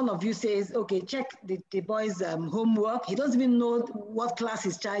one of you says, okay, check the boy's homework. He doesn't even know what class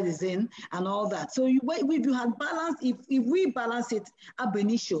his child is in and all that. So if you had balance, if we balance it ab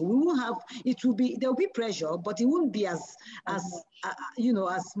initio, we will have, there will be pressure, but it won't be as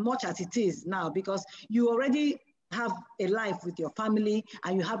much as it is now, because you already have a life with your family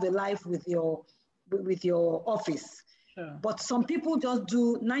and you have a life with your office. Sure. But some people just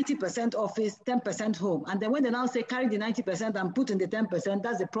do 90% office, 10% home. And then when they now say carry the 90% and put in the 10%,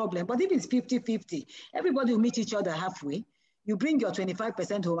 that's the problem. But if it's 50-50, everybody will meet each other halfway. You bring your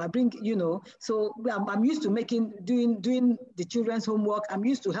 25% home, I bring, so I'm used to doing the children's homework. I'm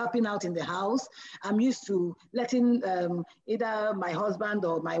used to helping out in the house. I'm used to letting either my husband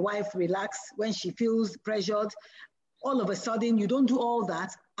or my wife relax when she feels pressured. All of a sudden, you don't do all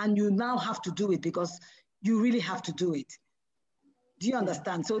that, and you now have to do it because you really have to do it. Do you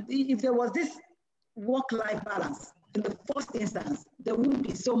understand? So if there was this work-life balance in the first instance, there wouldn't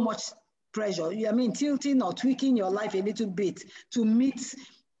be so much pressure. I mean, tilting or tweaking your life a little bit to meet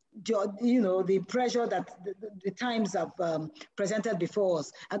your, the pressure that the times have presented before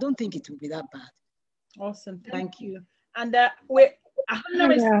us. I don't think it will be that bad. Awesome. Thank you. And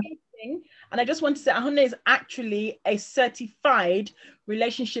Ahuna is speaking, and I just want to say Ahuna is actually a certified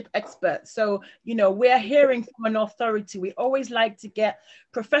relationship expert. So, we're hearing from an authority. We always like to get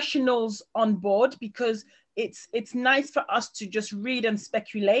professionals on board because it's nice for us to just read and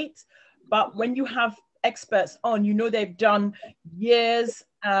speculate. But when you have experts on, they've done years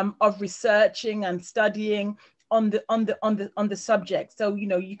of researching and studying on the subject. So,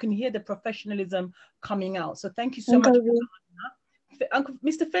 you can hear the professionalism coming out. So thank you so much. Uncle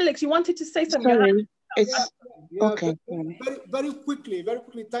Mr. Felix, you wanted to say something? Sorry, okay. Very quickly,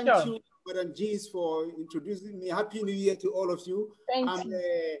 thank you, Madam G's, for introducing me. Happy New Year to all of you. Thank you.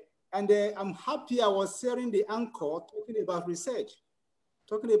 And I'm happy I was hearing the anchor talking about research.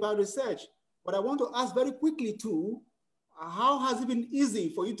 But I want to ask very quickly too, how has it been easy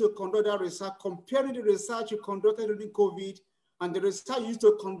for you to conduct that research, comparing the research you conducted during COVID and the research you used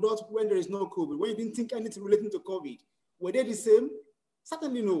to conduct when there is no COVID, when you didn't think anything relating to COVID? Were they the same?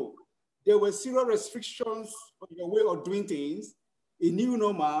 Certainly no. There were zero restrictions on your way of doing things, a new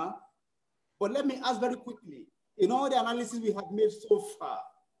normal. But let me ask very quickly, in all the analysis we have made so far,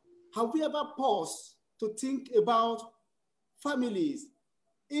 have we ever paused to think about families,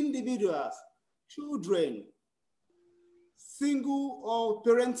 individuals, children, single or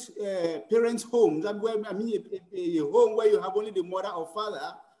parent homes, a home where you have only the mother or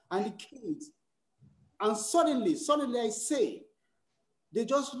father and the kids? And suddenly I say, they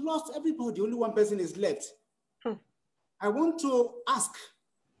just lost everybody, only one person is left. I want to ask,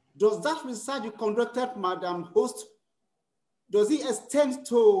 does that research you conducted, Madam Host, does it extend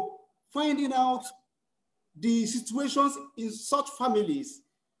to finding out the situations in such families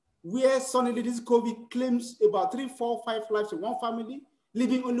where suddenly this COVID claims about 3, 4, 5 lives in one family,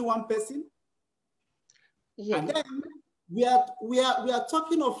 leaving only one person? Yeah. And then we are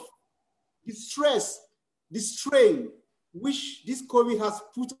talking of the stress, the strain which this COVID has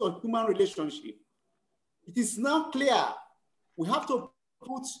put on human relationship. It is now clear we have to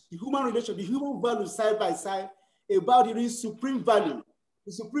put the human relationship, the human value side by side about the supreme value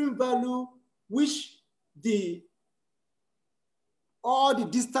which all the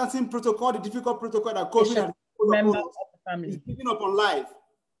distancing protocol, the difficult protocol that COVID is giving up on life.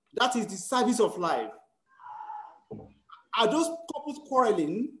 That is the service of life. Are those couples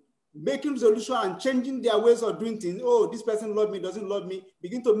quarreling, making resolution and changing their ways of doing things? Oh, this person loves me, doesn't love me.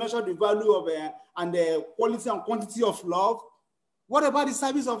 Begin to measure the value of and the quality and quantity of love. What about the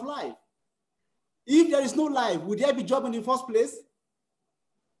service of life? If there is no life, would there be job in the first place?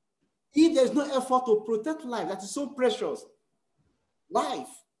 If there is no effort to protect life that is so precious, life,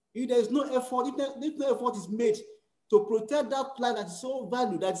 if there is no effort, if no effort is made to protect that life that is so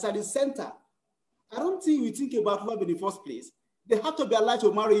valued, that is at the center, I don't think we think about love in the first place. They have to be alive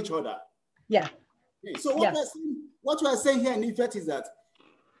to marry each other. Yeah. So what we are saying here in effect is that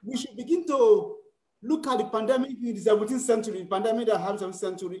we should begin to look at the pandemic in the 17th century, the pandemic that happened in the 17th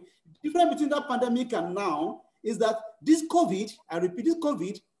century. The difference between that pandemic and now is that this COVID, I repeat, this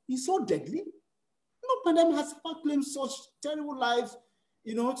COVID is so deadly. No pandemic has ever claimed such terrible lives,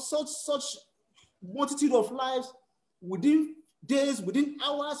 such multitude of lives within days, within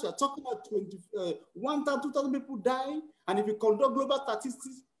hours. We are talking about 1,000, 2,000 people dying. And if you conduct global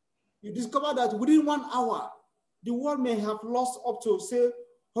statistics, you discover that within 1 hour, the world may have lost up to, say,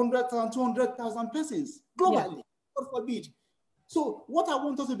 100,000, 200,000 persons globally, God forbid. So what I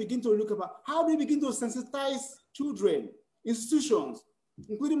want us to begin to look about, how do we begin to sensitize children, institutions,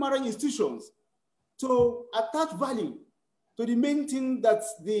 including marriage institutions, to attach value to the main thing that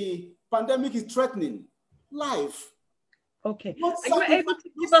the pandemic is threatening, life. Okay. Are you able to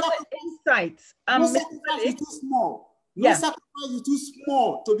give us an insight? No sacrifice is too small. No sacrifice is too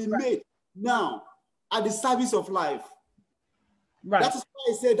small to be made now at the service of life. Right. That is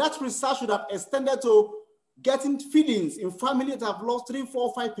why I say that research should have extended to getting feelings in families that have lost 3,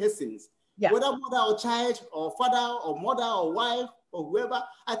 4, 5 persons. Yeah. Whether mother or child or father or mother or wife or whoever,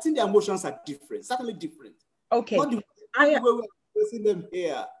 I think the emotions are different, certainly different. Okay. Not the way we're expressing them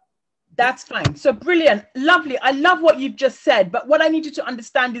here. That's fine. So brilliant. Lovely. I love what you've just said. But what I need you to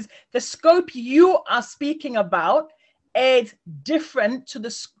understand is the scope you are speaking about is different to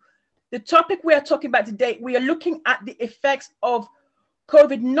the topic we are talking about today. We are looking at the effects of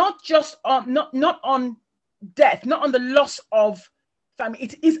COVID, not just on, not on death, not on the loss of family.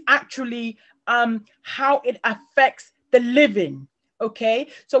 It is actually how it affects the living. Okay.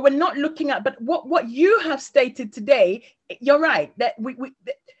 So we're not looking at, but what you have stated today, you're right, that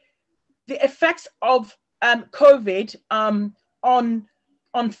the effects of COVID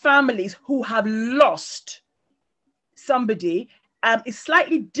on families who have lost somebody is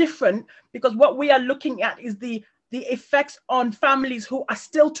slightly different, because what we are looking at is the effects on families who are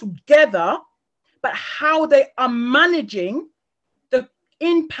still together, but how they are managing the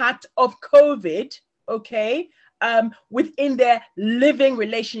impact of COVID, okay, within their living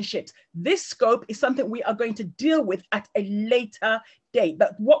relationships. This scope is something we are going to deal with at a later date.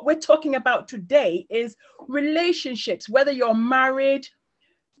 But what we're talking about today is relationships, whether you're married,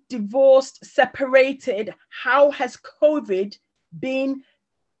 divorced, separated. How has COVID been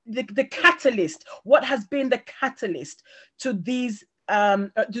the catalyst? What has been the catalyst to these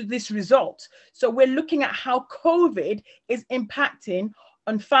to this result? So we're looking at how COVID is impacting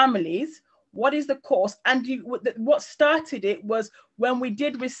on families. What is the cause? And what started it was when we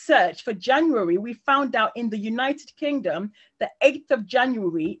did research for January, we found out in the United Kingdom, the 8th of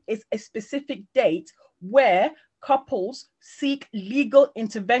January is a specific date where couples seek legal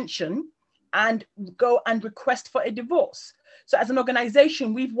intervention and go and request for a divorce. So as an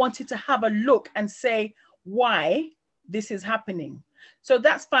organization, we've wanted to have a look and say why this is happening. So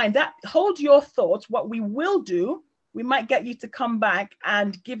that's fine. That hold your thoughts. What we will do, we might get you to come back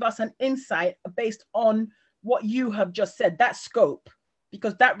and give us an insight based on what you have just said, that scope,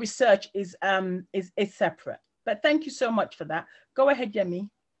 because that research is separate. But thank you so much for that. Go ahead, Yemi.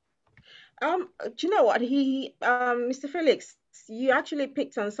 Do you know what, Mr. Felix, you actually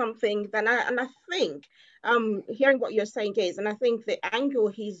picked on something that I think, hearing what you're saying, Gaze, and I think the angle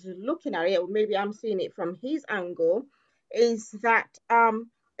he's looking at it, or maybe I'm seeing it from his angle, is that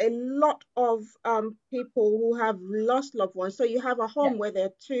a lot of people who have lost loved ones. So you have a home where there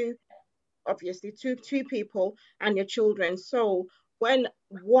are two people and your children. So when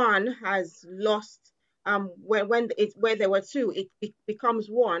one has lost, when it's where there were two, it becomes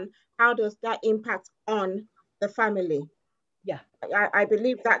one. How does that impact on the family? Yeah, I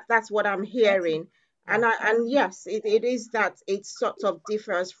believe that's what I'm hearing. And yes, it is that it sort of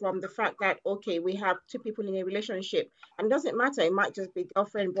differs from the fact that, okay, we have two people in a relationship, and it doesn't matter, it might just be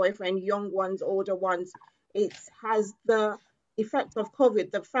girlfriend, boyfriend, young ones, older ones. It has the effect of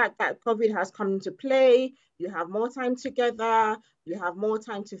COVID, the fact that COVID has come into play. You have more time together, you have more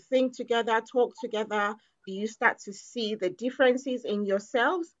time to think together, talk together. Do you start to see the differences in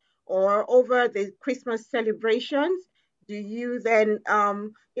yourselves? Or over the Christmas celebrations, do you then,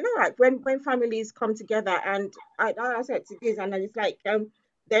 like when families come together, and I said to this, and it's like,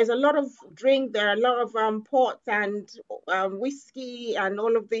 there's a lot of drink, there are a lot of port and whiskey and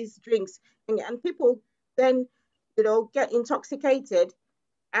all of these drinks, and people then, get intoxicated,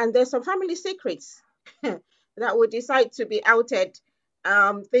 and there's some family secrets that would decide to be outed,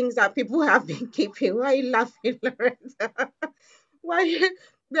 things that people have been keeping. Why are you laughing, Lorenzo? Why?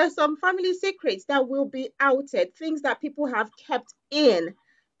 There's some family secrets that will be outed, things that people have kept in.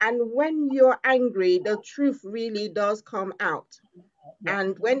 And when you're angry, the truth really does come out.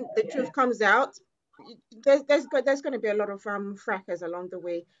 And when the truth comes out, there's going to be a lot of fracas along the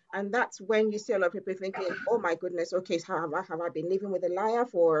way. And that's when you see a lot of people thinking, oh my goodness, okay, so have I been living with a liar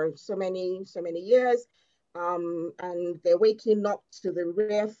for so many years? And they're waking up to the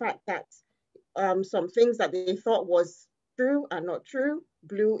rare fact that some things that they thought was true are not true.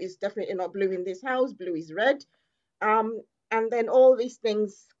 Blue is definitely not blue in this house. Blue is red. And then all these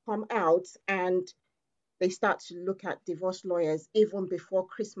things come out, and they start to look at divorce lawyers even before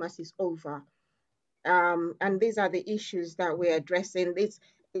Christmas is over. And these are the issues that we're addressing.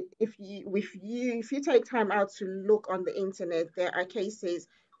 If you take time out to look on the internet, there are cases,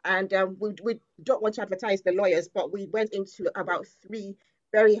 and we don't want to advertise the lawyers, but we went into about 3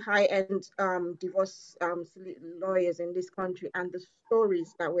 very high-end divorce lawyers in this country, and the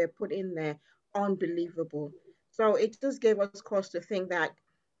stories that were put in there, unbelievable. So it just gave us cause to think that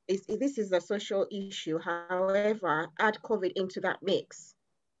this is a social issue. However, add COVID into that mix,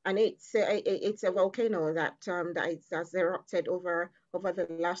 and it's a volcano that has erupted over the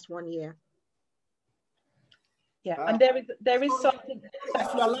last 1 year. Yeah, and there is something.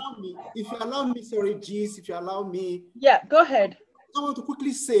 If you allow me, sorry, G's, if you allow me. Yeah, go ahead. I want to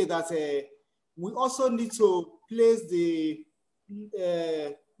quickly say that we also need to place the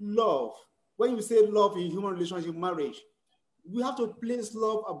love. When you say love in human relationship, marriage, we have to place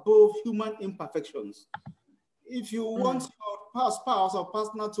love above human imperfections. If you want your spouse or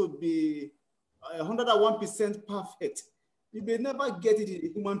partner to be 101% perfect, you may never get it in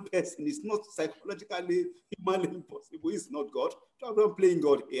a human person. It's not psychologically, humanly impossible. It's not God. I'm not playing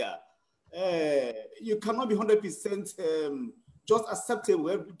God here. You cannot be 100% just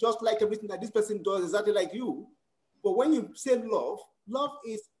acceptable, just like everything that this person does, exactly like you. But when you say love, love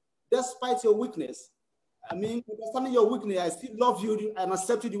is despite your weakness. I mean, understanding your weakness, I still love you and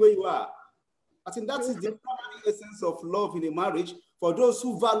accept you the way you are. I think that is the primary essence of love in a marriage. For those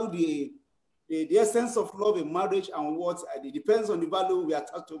who value the essence of love in marriage and what it depends on the value we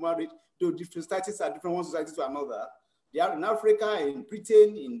attach to marriage. Though different societies are different, one society to another. They are in Africa, in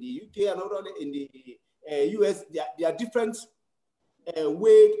Britain, in the UK, and other in the US. There are different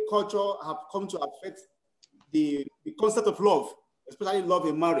ways culture have come to affect the concept of love, especially love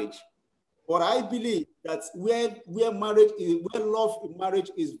in marriage. But I believe that where love in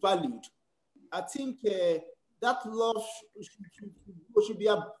marriage is valued, I think that love should be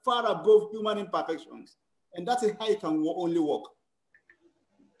far above human imperfections. And that is how it can only work.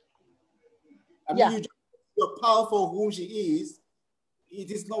 I mean, you're powerful for whom she is.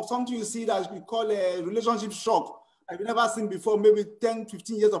 It is not something you see that we call a relationship shock. I've never seen before, maybe 10,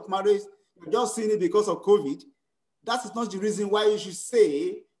 15 years of marriage. You're just seeing it because of COVID. That is not the reason why you should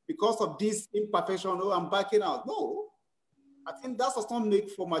say, because of this imperfection, oh, I'm backing out. No. I think that does not make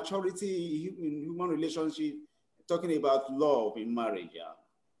for maturity in human relationship, talking about love in marriage. Yeah.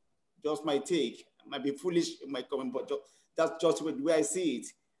 Just my take. It might be foolish in my comment, but that's just the way I see it.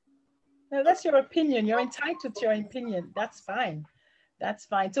 No, that's your opinion. You're entitled to your opinion. That's fine. That's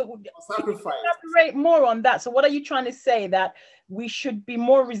fine. So elaborate more on that. So what are you trying to say? That we should be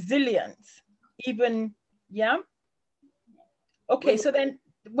more resilient, even, yeah? Okay, so then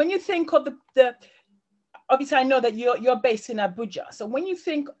when you think of the obviously I know that you're based in Abuja. So when you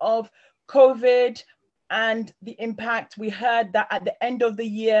think of COVID and the impact, we heard that at the end of the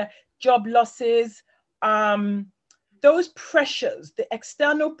year, job losses, those pressures, the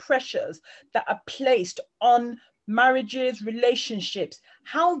external pressures that are placed on marriages, relationships,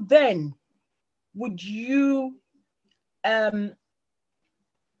 how then would you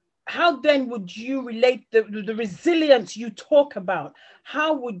relate the resilience you talk about?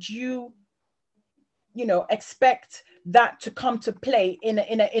 How would you expect that to come to play in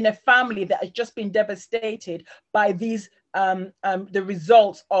a family that has just been devastated by these the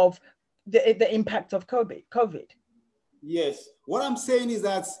results of the impact of COVID? Yes, what I'm saying is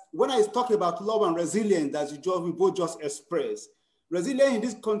that when I talk about love and resilience, as we both just expressed, resilience in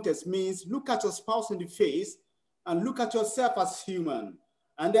this context means look at your spouse in the face and look at yourself as human,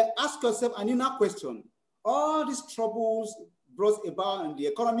 and then ask yourself an inner question. All these troubles brought about and the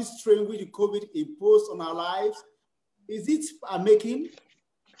economic strain which the COVID imposed on our lives, is it a making?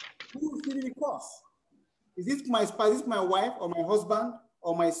 Who is feeling the cost? Is it my spouse, is it my wife or my husband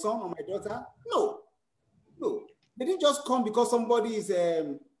or my son or my daughter? No, no. They didn't just come because somebody is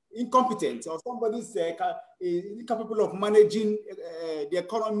incompetent or somebody is incapable of managing the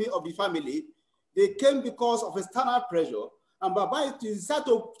economy of the family. They came because of external pressure, and by you decide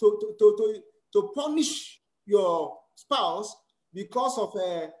to punish your spouse because of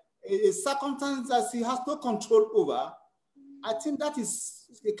a circumstance that he has no control over. I think that is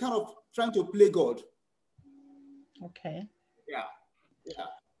a kind of trying to play God. Okay. Yeah. Yeah.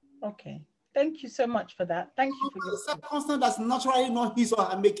 Okay. Thank you so much for that. Thank you for your circumstance that's naturally not his or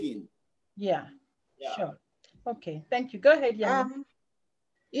her making. Yeah. Sure. Okay. Thank you. Go ahead, Yemi.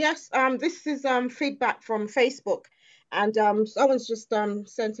 Yes. This is feedback from Facebook, and someone's just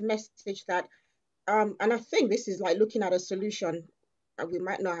sent a message that and I think this is like looking at a solution. We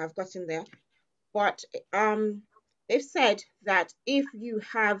might not have gotten there, but they've said that if you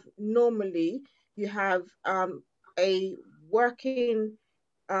have a working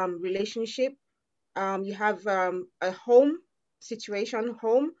relationship, you have a home situation,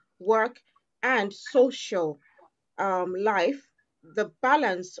 home, work, and social life, the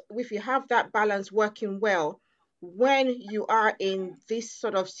balance, if you have that balance working well, when you are in this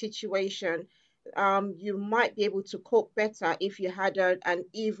sort of situation, you might be able to cope better if you had an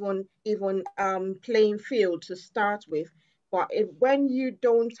even playing field to start with. But when you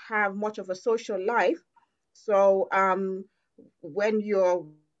don't have much of a social life, so when you're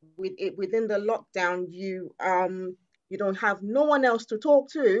within the lockdown, you don't have no one else to talk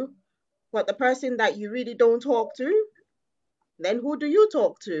to, but the person that you really don't talk to, then who do you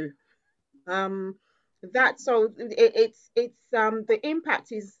talk to? The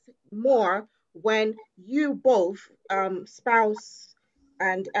impact is more when you both, spouse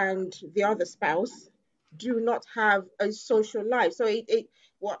and the other spouse, do not have a social life. So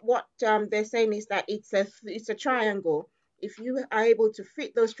what they're saying is that it's a triangle. If you are able to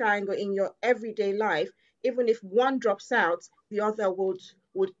fit those triangles in your everyday life, even if one drops out, the other would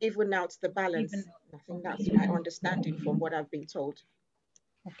even out the balance. I think that's my understanding from what I've been told.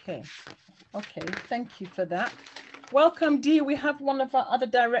 Okay. Thank you for that. Welcome, Dee. We have one of our other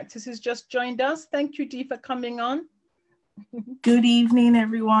directors who's just joined us. Thank you, Dee, for coming on. Good evening,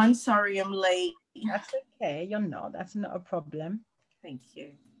 everyone. Sorry I'm late. That's okay. You're not. That's not a problem. Thank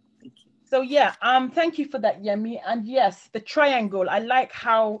you. Thank you. So yeah, thank you for that, Yemi. And yes, the triangle. I like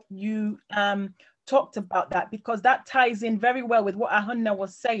how you talked about that, because that ties in very well with what Ahunna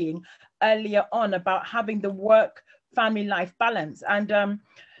was saying earlier on about having the work family life balance. And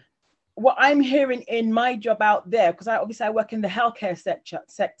what I'm hearing in my job out there, because I work in the healthcare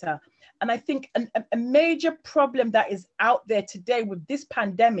sector, and I think a major problem that is out there today with this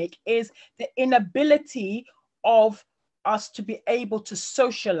pandemic is the inability of us to be able to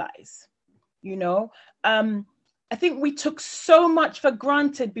socialize. You know, I think we took so much for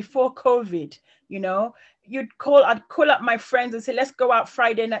granted before COVID. You know, I'd call up my friends and say, let's go out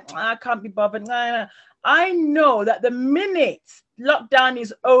Friday night. I can't be bothered. I know that the minute lockdown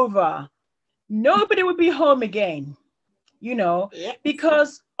is over, nobody will be home again, you know,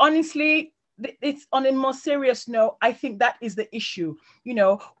 because honestly, it's on a more serious note. I think that is the issue, you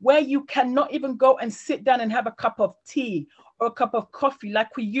know, where you cannot even go and sit down and have a cup of tea or a cup of coffee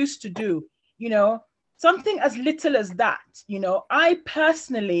like we used to do, you know, something as little as that. You know, I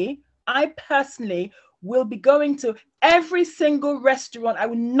personally will be going to every single restaurant. I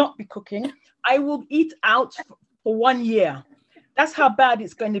will not be cooking. I will eat out for 1 year. That's how bad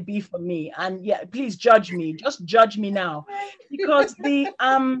it's going to be for me. And yeah, please judge me. Just judge me now, because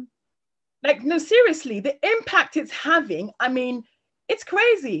no, seriously, the impact it's having. I mean, it's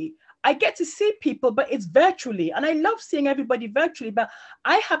crazy. I get to see people, but it's virtually, and I love seeing everybody virtually. But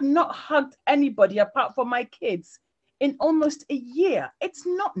I have not hugged anybody apart from my kids in almost a year. It's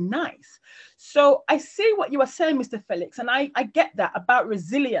not nice. So I see what you are saying, Mr. Felix, and I get that about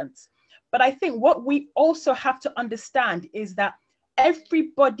resilience. But I think what we also have to understand is that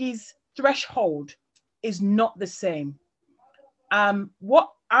everybody's threshold is not the same. What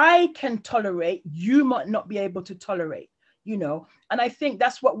I can tolerate, you might not be able to tolerate, you know, and I think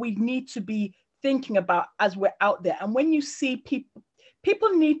that's what we need to be thinking about as we're out there. And when you see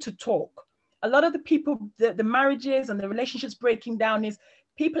people need to talk. A lot of the people, the marriages and the relationships breaking down is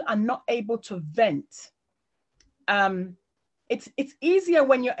people are not able to vent. It's easier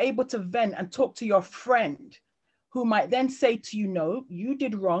when you're able to vent and talk to your friend, who might then say to you, no, you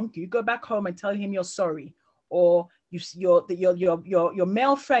did wrong. You go back home and tell him you're sorry. Or your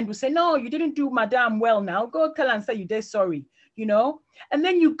male friend will say, no, you didn't do madam well now. Go tell her and say you did sorry, you know? And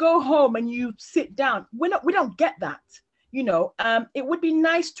then you go home and you sit down. We don't get that, you know? It would be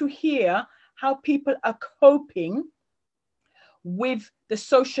nice to hear how people are coping with the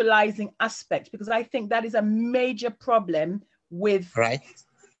socializing aspect, because I think that is a major problem with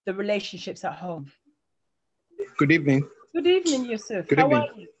the relationships at home. Good evening. Good evening, Yusuf. Good How evening.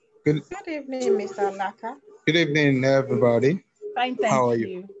 are you? Good evening, Mr. Laka. Good evening, everybody. Fine, thank How are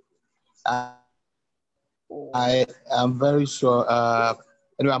you. I am very sure.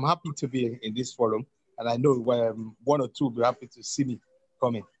 Anyway, I'm happy to be in this forum, and I know one or two will be happy to see me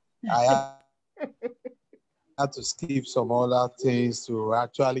coming. I had to skip some other things to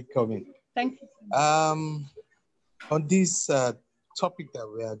actually come in. Thank you. On this topic that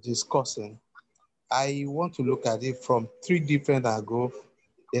we are discussing, I want to look at it from 3 different angles.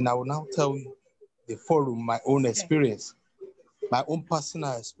 Then I will now tell you the forum, my own experience, my own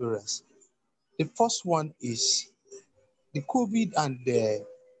personal experience. The first one is the COVID and the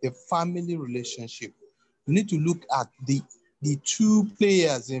family relationship. You need to look at the 2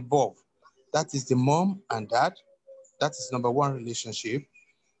 players involved. That is the mom and dad. That is number 1 relationship.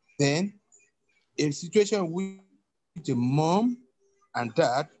 Then a situation where the mom and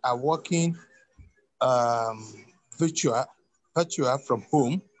dad are working virtual from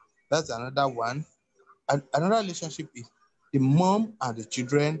home. That's another one. And another relationship is the mom and the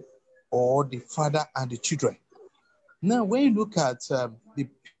children, or the father and the children. Now, when you look at the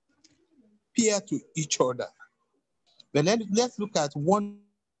peer to each other, but let's look at one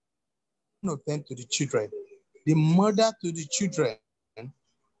of them to the children. The mother to the children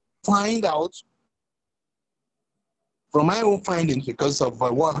find out, from my own findings, because of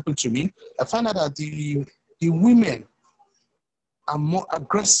what happened to me, I found out that the women are more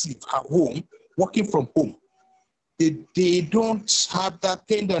aggressive at home, working from home. They don't have that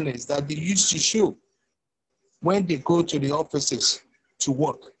tenderness that they used to show when they go to the offices to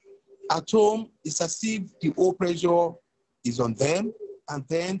work. At home, it's as if the whole pressure is on them, and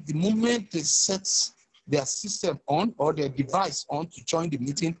then the moment they set their system on or their device on to join the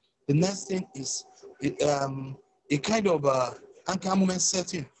meeting, the next thing is a kind of anchor moment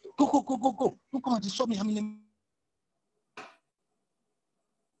setting. Go. Don't come and disturb me.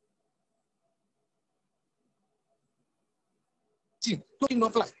 Talking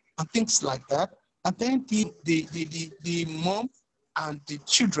of like and things like that. and then the mom and the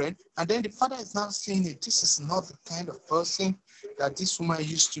children, and then the father is now saying that this is not the kind of person that this woman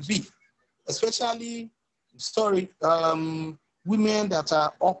used to be, especially, women that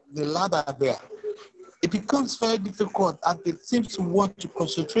are up the ladder there. It becomes very difficult as they seem to want to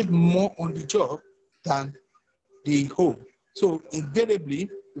concentrate more on the job than the home. So invariably,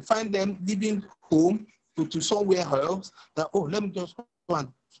 you find them leaving home to somewhere else that, oh, let me just go and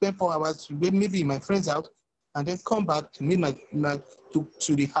spend 4 hours maybe in my friend's house and then come back to meet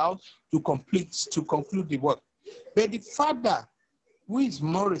to the house to conclude the work. But the father, who is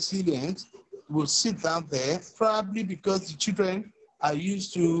more resilient, will sit down there, probably because the children are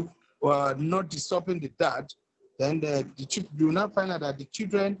used to not disturbing the dad. Then you will now find out that the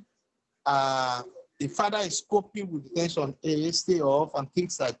children, the father is coping with things on stay off and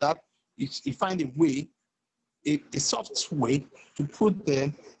things like that. He find a way, a soft way to put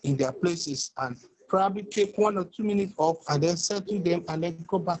them in their places and probably take 1 or 2 minutes off and then settle them and then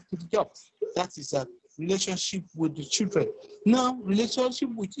go back to the job. That is a relationship with the children. Now, relationship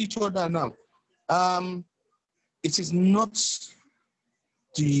with each other now. It is not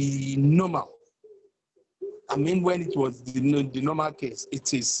the normal. I mean, when it was the normal case, it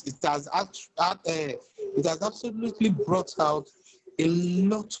has absolutely brought out a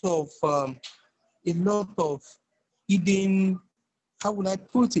lot of hidden, how would I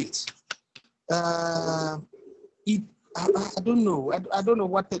put it? I don't know. I don't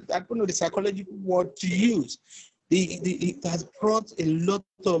know the psychological word to use. It has brought a lot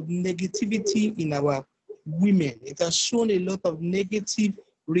of negativity in our women. It has shown a lot of negative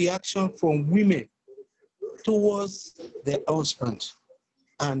reaction from women towards their husband,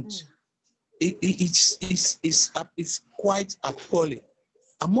 and it's quite appalling.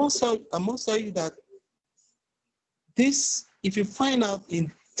 I must tell you that this, if you find out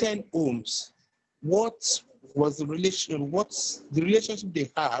in 10 homes what's the relationship they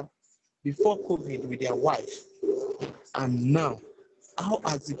have before COVID with their wife, and now how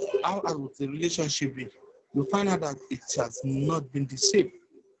has the relationship been, you find out that it has not been the same.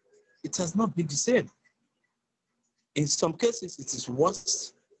 It has not been the same. In some cases, it is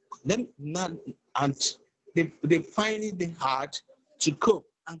worse. And they find it hard to cope.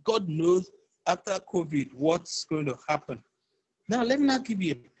 And God knows after COVID what's going to happen. Now, let me not give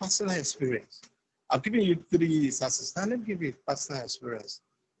you a personal experience. I've given you 3 instances. Now, let me give you a personal experience.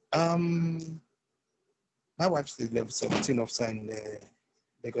 My wife is level 17 officer in the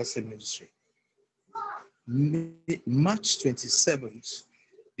Lagos State Ministry. March 27th,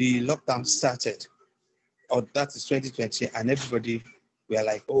 the lockdown started. Or that is 2020, and everybody were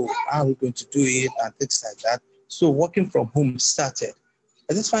like, oh, how are we going to do it, and things like that. So working from home started.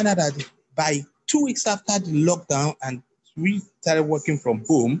 I just found out that by 2 weeks after the lockdown and we started working from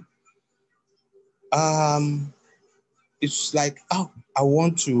home, it's like, oh, I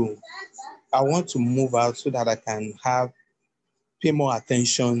want to move out so that I can pay more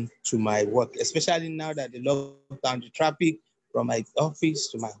attention to my work, especially now that the lockdown, the traffic from my office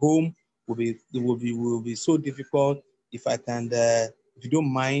to my home will be so difficult. If I can, if you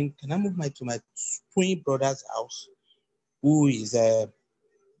don't mind, can I move to my twin brother's house, who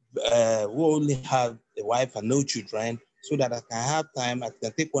only have a wife and no children, so that I can have time. I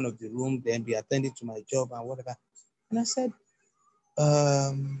can take one of the rooms, then be attending to my job and whatever. And I said,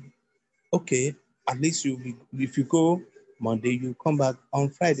 okay, at least if you go Monday, you come back on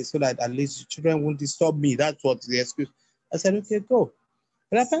Friday, so that at least the children won't disturb me. That's what the excuse. I said, okay, go.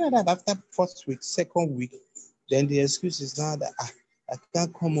 But I found out that after first week, second week, then the excuse is now that I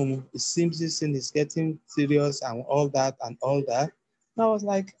can't come home. It seems this thing is getting serious and all that. And I was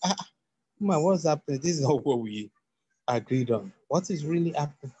like, man, what's happening? This is not what we agreed on. What is really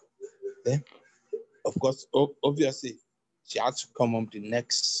happening? Then, of course, obviously, she had to come home the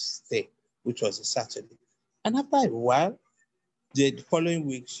next day, which was a Saturday. And after a while, the following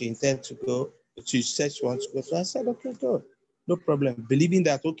week, she intended to go. She said she wants to go. So I said, okay, go. No problem. Believing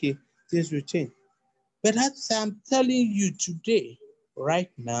that, okay, things will change. But as I'm telling you today, right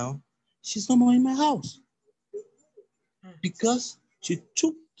now, she's no more in my house. Because she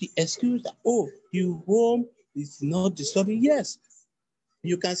took the excuse that, oh, you home is not disturbing. Yes.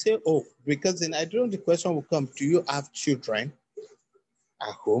 You can say, oh, because then I don't know, the question will come, do you have children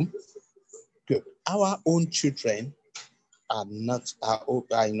at home? Good. Our own children are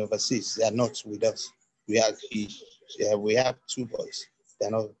in overseas. They are not with us. We have 2 boys.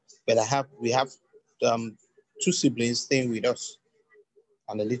 They're not, but we have 2 siblings staying with us,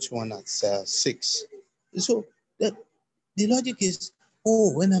 and the little one at 6. So the logic is,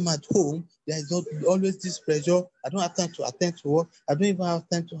 oh, when I'm at home, there is not always this pressure. I don't have time to attend to work. I don't even have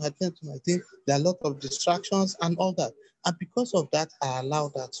time to attend to my thing. There are a lot of distractions and all that. And because of that, I allow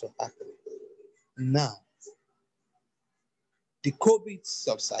that to happen. Now, the COVID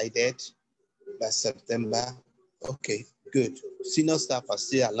subsided by September. Okay, good. Senior staff are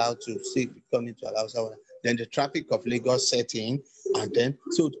still allowed to still come into Alausa. Then the traffic of Lagos set in, and then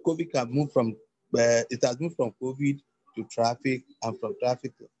so COVID can move from it has moved from COVID to traffic, and from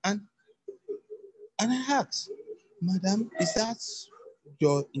traffic to and I asked, Madam, is that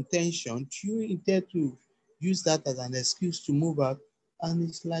your intention? Do you intend to use that as an excuse to move out? And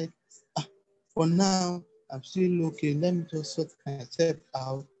it's like, for now, I'm still okay. Let me just sort myself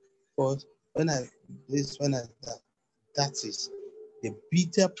out. But that is the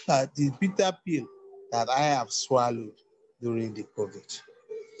bitter part, the bitter pill that I have swallowed during the COVID.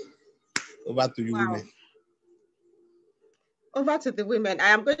 Over to you, women. Over to the women. I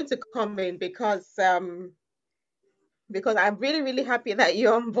am going to come in because I'm really, really happy that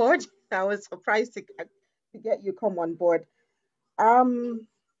you're on board. I was surprised to get you come on board.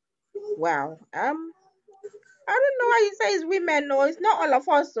 Wow. I don't know why you say it's women. No, it's not all of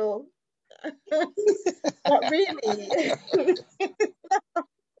us. So, but really,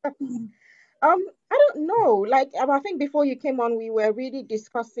 I don't know. Like, I think before you came on, we were really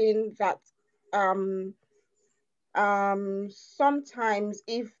discussing that. Sometimes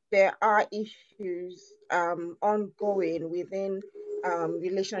if there are issues ongoing within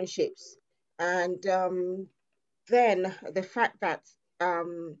relationships, and then the fact that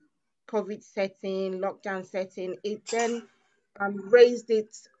COVID setting, lockdown setting, it then raised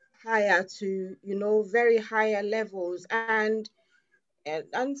it higher to, very higher levels, and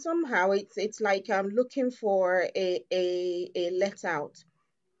somehow it's like looking for a let out,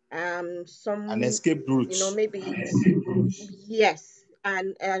 An some, escape route. maybe yes,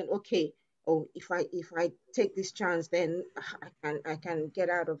 and okay, oh, if I take this chance, then I can get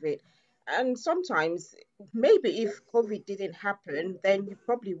out of it. And sometimes maybe if COVID didn't happen, then you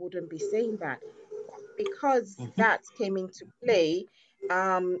probably wouldn't be saying that. Because that came into play,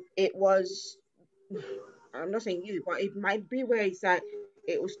 it was, I'm not saying you, but it might be where it's at,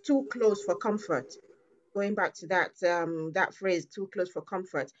 it was too close for comfort. Going back to that phrase, too close for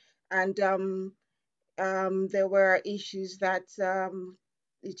comfort. And there were issues that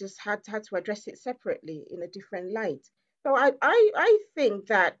you just had to address it separately in a different light. So I think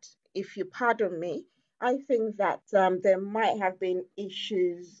that, if you pardon me, I think that there might have been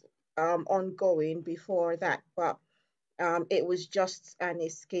issues ongoing before that, but it was just an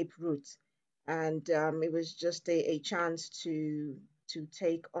escape route, and it was just a chance to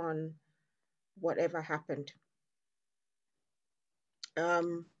take on whatever happened.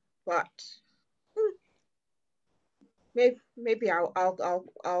 But maybe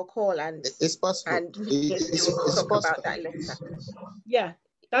I'll call and It's possible. and we can talk about that later. Yeah,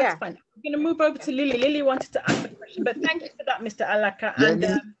 that's Yeah. fine. I'm going to move over to Lily. Lily wanted to ask a question, but thank you for that, Mr. Alaka. Yeah,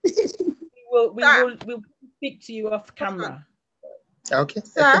 And we'll speak to you off camera. Okay.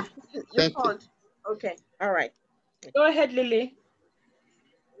 Sir, you Thank you. called. Okay. All right. Go ahead, Lily.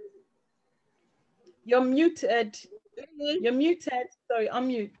 You're muted. Lily? You're muted. Sorry,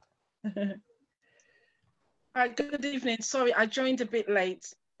 unmute. Hi, good evening. Sorry, I joined a bit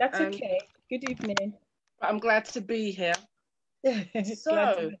late. That's okay. Good evening. But I'm glad to be here.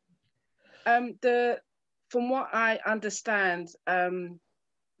 So, from what I understand,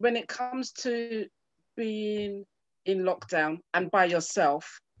 when it comes to being in lockdown and by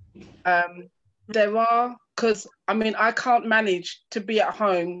yourself, there are, because I can't manage to be at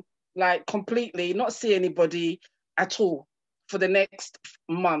home like completely, not see anybody at all for the next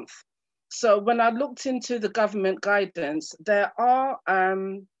month. So when I looked into the government guidance, there are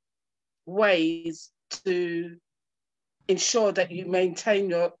ways to ensure that you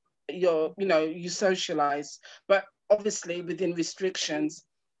maintain you socialize, but obviously within restrictions.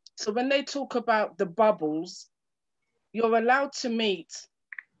 So when they talk about the bubbles, you're allowed to meet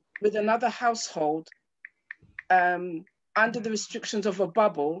with another household under the restrictions of a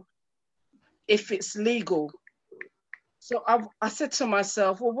bubble if it's legal. So I said to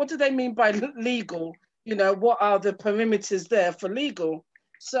myself, well, what do they mean by legal? What are the perimeters there for legal?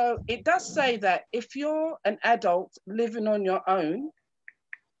 So it does say that if you're an adult living on your own,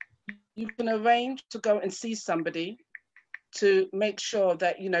 you can arrange to go and see somebody to make sure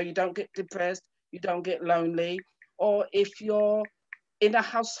that, you don't get depressed, you don't get lonely. Or if you're in a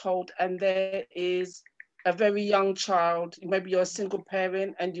household and there is a very young child, maybe you're a single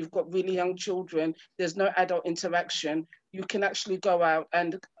parent and you've got really young children, there's no adult interaction, you can actually go out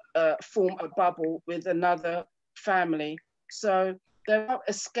and form a bubble with another family. So there are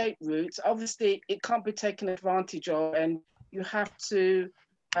escape routes. Obviously, it can't be taken advantage of, and you have to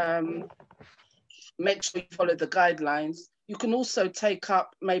make sure you follow the guidelines. You can also take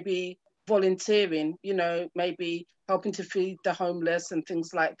up maybe volunteering, you know, maybe helping to feed the homeless and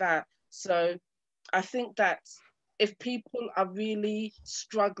things like that. So I think that if people are really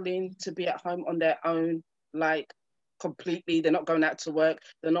struggling to be at home on their own, like completely, they're not going out to work,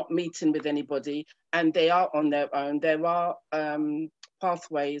 they're not meeting with anybody, and they are on their own, there are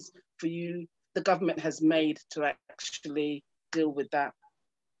pathways for you, the government has made to actually deal with that.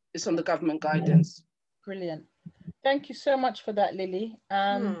 It's on the government guidance. Brilliant. Thank you so much for that, Lily.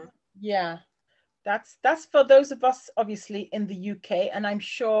 Yeah, that's for those of us obviously in the UK, and I'm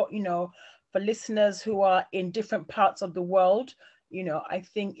sure, you know, for listeners who are in different parts of the world, you know, I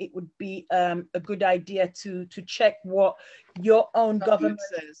think it would be a good idea to check what your own government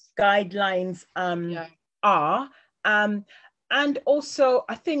guidelines are. And also,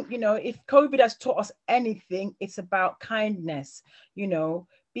 I think, you know, if COVID has taught us anything, it's about kindness, you know,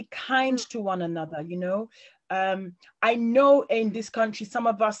 be kind to one another, you know. I know in this country, some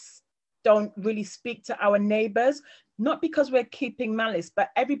of us don't really speak to our neighbors, not because we're keeping malice, but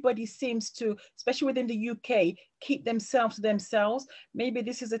everybody seems to, especially within the UK, keep themselves to themselves. Maybe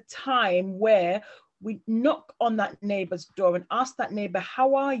this is a time where we knock on that neighbor's door and ask that neighbor,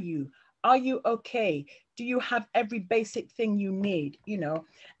 how are you? Are you okay? Do you have every basic thing you need? You know,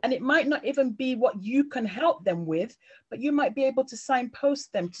 and it might not even be what you can help them with, but you might be able to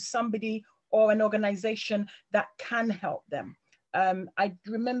signpost them to somebody or an organization that can help them. I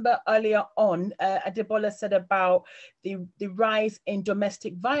remember earlier on, Adebola said about the rise in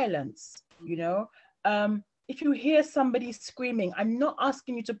domestic violence. You know, if you hear somebody screaming, I'm not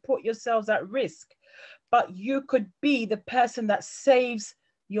asking you to put yourselves at risk, but you could be the person that saves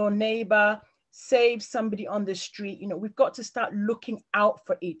your neighbor, save somebody on the street. You know, we've got to start looking out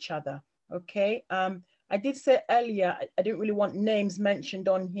for each other. Okay. I did say earlier, I didn't really want names mentioned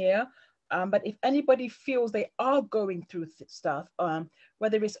on here, but if anybody feels they are going through stuff,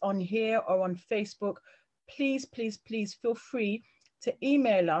 whether it's on here or on Facebook, please, please, please feel free to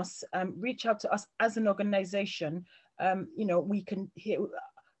email us, reach out to us as an organization. You know, we can hear.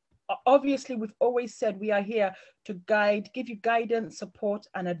 Obviously, we've always said we are here to guide, give you guidance, support,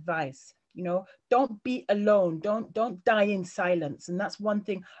 and advice. You know, don't be alone. Don't die in silence. And that's one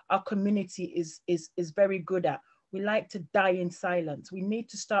thing our community is very good at. We like to die in silence. We need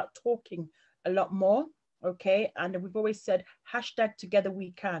to start talking a lot more. Okay, and we've always said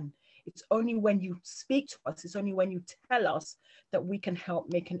 #TogetherWeCan. It's only when you speak to us, it's only when you tell us that we can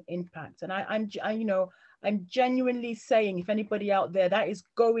help make an impact. And I'm genuinely saying, if anybody out there that is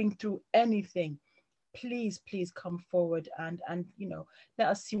going through anything, please, please come forward and you know, let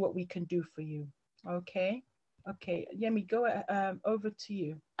us see what we can do for you. Okay. Okay, Yemi, go over to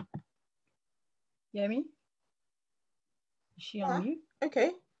you. Yemi? Is she on mute?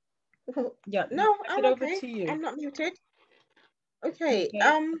 Okay. Yeah. No, I'm over okay. to you. I'm not muted. Okay.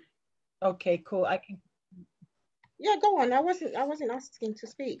 Okay, cool. I can. Yeah, go on. I wasn't asking to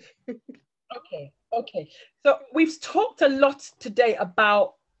speak. Okay. So we've talked a lot today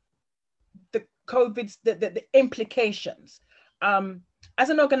about the COVID, the implications. As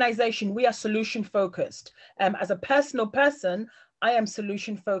an organization, we are solution focused. As a personal person, I am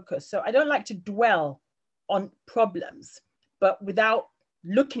solution focused. So I don't like to dwell on problems, but without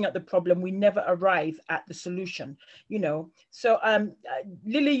looking at the problem, we never arrive at the solution, you know. So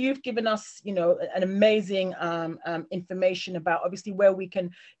Lily, you've given us, you know, an amazing information about obviously where we can,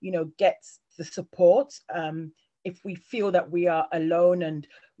 you know, get the support if we feel that we are alone, and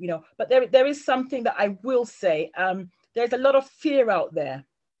you know, but there is something that I will say. There's a lot of fear out there.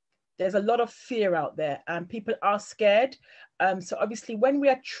 There's a lot of fear out there, and people are scared. So obviously when we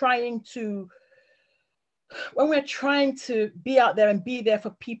are trying to be out there and be there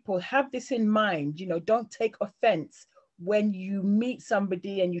for people, have this in mind. You know, don't take offense when you meet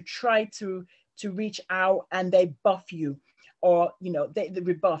somebody and you try to reach out and they buff you, or you know, they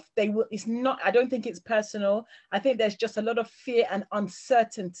rebuff. They will. It's not. I don't think it's personal. I think there's just a lot of fear and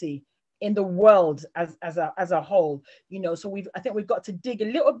uncertainty in the world as a whole. You know, so I think we've got to dig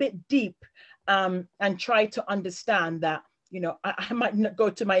a little bit deep and try to understand that. You know, I might not go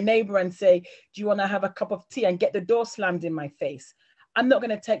to my neighbor and say, do you want to have a cup of tea, and get the door slammed in my face. I'm not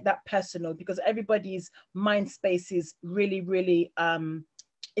going to take that personal, because everybody's mind space is really, really,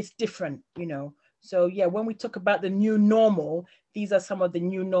 it's different, you know. So yeah, when we talk about the new normal, these are some of the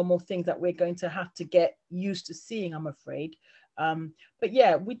new normal things that we're going to have to get used to seeing, I'm afraid. But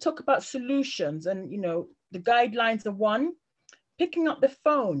yeah, we talk about solutions, and, you know, the guidelines are one, picking up the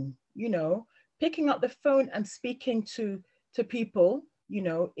phone, you know, picking up the phone and speaking to to people, you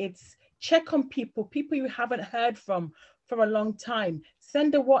know, it's check on people you haven't heard from for a long time.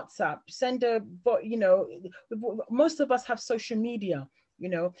 Send a WhatsApp, send a, you know, most of us have social media, you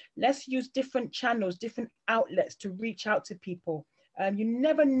know, let's use different channels, different outlets to reach out to people. You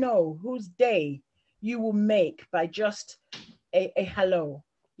never know whose day you will make by just a hello.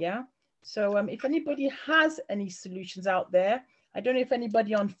 Yeah. So if anybody has any solutions out there, I don't know if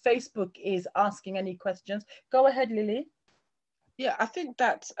anybody on Facebook is asking any questions. Go ahead, Lily. Yeah, I think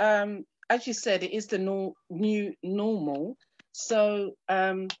that, as you said, it is the new normal. So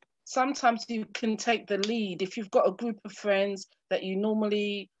sometimes you can take the lead. If you've got a group of friends that you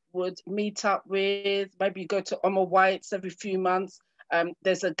normally would meet up with, maybe you go to Oma White's every few months,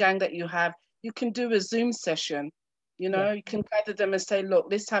 there's a gang that you have, you can do a Zoom session. You know, you can gather them and say, look,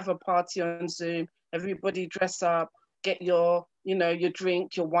 let's have a party on Zoom. Everybody dress up, get your, you know, your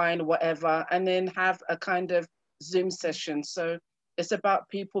drink, your wine or whatever, and then have a kind of Zoom session. So it's about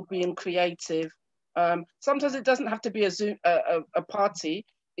people being creative. Sometimes it doesn't have to be a Zoom, a party.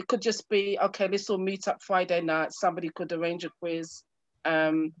 It could just be, okay, let's all meet up Friday night. Somebody could arrange a quiz.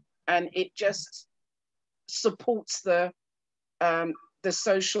 And it just supports the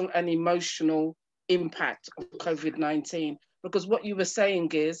social and emotional impact of COVID-19. Because what you were saying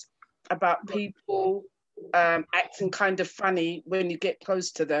is about people acting kind of funny when you get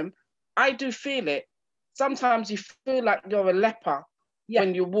close to them. I do feel it. Sometimes you feel like you're a leper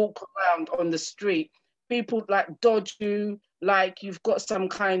when you walk around on the street. People like dodge you, like you've got some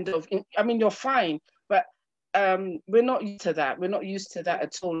kind of, I mean, you're fine, but we're not used to that. We're not used to that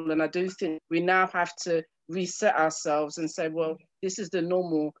at all. And I do think we now have to reset ourselves and say, well, this is the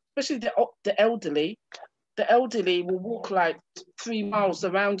normal, especially the elderly. The elderly will walk like 3 miles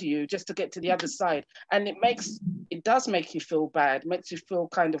around you just to get to the other side. And it does make you feel bad, makes you feel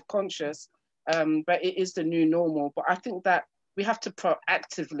kind of conscious. But it is the new normal. But I think that we have to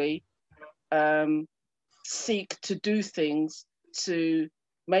proactively seek to do things to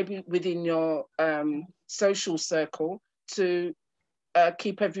maybe within your social circle to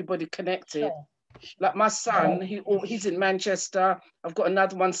keep everybody connected. Sure. Like my son, he's in Manchester. I've got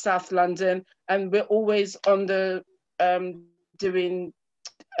another one, South London, and we're always on the doing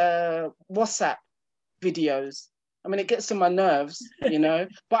WhatsApp videos. I mean, it gets on my nerves, you know,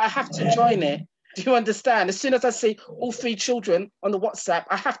 but I have to join it. Do you understand? As soon as I see all 3 children on the WhatsApp,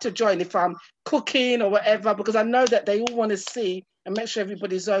 I have to join if I'm cooking or whatever, because I know that they all want to see and make sure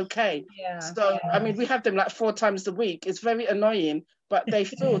everybody's okay. Yeah. So, I mean, we have them like 4 times a week. It's very annoying, but they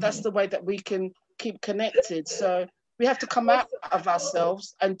feel that's the way that we can keep connected. So we have to come out of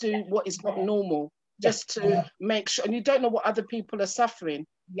ourselves and do what is not normal, just to make sure. And you don't know what other people are suffering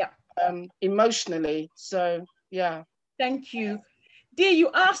emotionally. So, yeah. Thank you. Dee,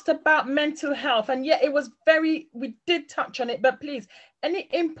 you asked about mental health, and yeah, it was we did touch on it, but please, any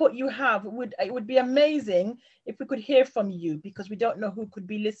input you have, it would be amazing if we could hear from you, because we don't know who could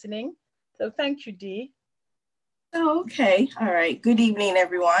be listening. So thank you, Dee. Oh, okay. All right. Good evening,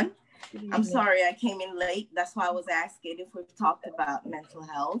 everyone. Good evening. I'm sorry I came in late. That's why I was asking if we've talked about mental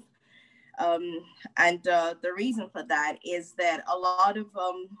health. And the reason for that is that a lot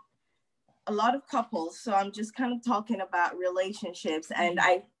of couples, so I'm just kind of talking about relationships, and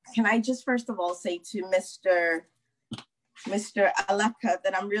I just first of all say to Mr. Alaka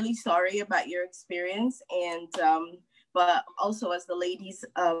that I'm really sorry about your experience, and but also, as the ladies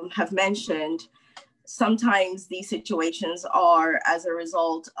have mentioned, sometimes these situations are as a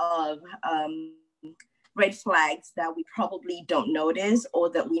result of red flags that we probably don't notice, or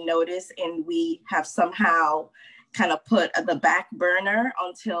that we notice and we have somehow kind of put at the back burner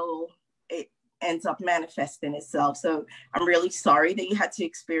until it ends up manifesting itself. So I'm really sorry that you had to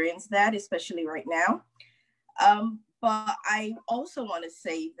experience that, especially right now. But I also want to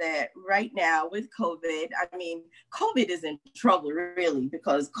say that right now with COVID, I mean, COVID is in trouble really,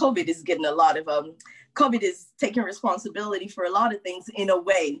 because COVID is getting a lot of, COVID is taking responsibility for a lot of things in a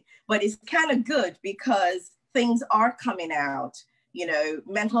way, but it's kind of good because things are coming out. You know,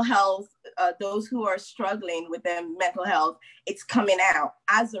 mental health, those who are struggling with their mental health, it's coming out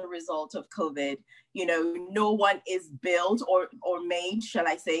as a result of COVID. You know, no one is built or made, shall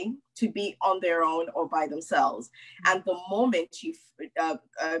I say, to be on their own or by themselves. And the moment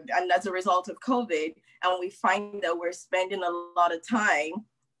and as a result of COVID, and we find that we're spending a lot of time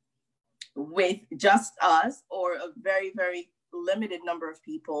with just us or a very, very limited number of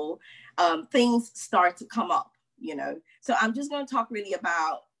people, things start to come up. You know, so I'm just going to talk really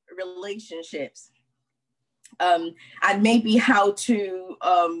about relationships and maybe how to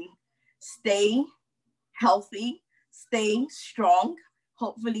stay healthy, stay strong,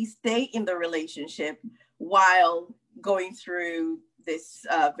 hopefully stay in the relationship while going through this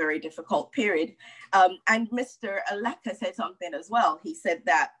very difficult period. And Mr. Aleka said something as well. He said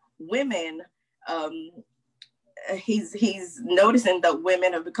that women, he's noticing that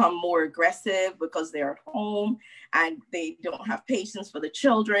women have become more aggressive because they're at home and they don't have patience for the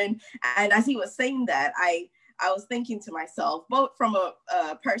children. And as he was saying that, I was thinking to myself, both from a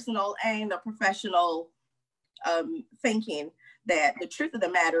personal and a professional thinking, that the truth of the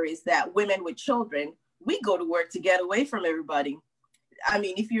matter is that women with children, we go to work to get away from everybody. I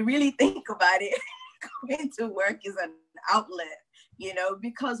mean, if you really think about it, going to work is an outlet, you know,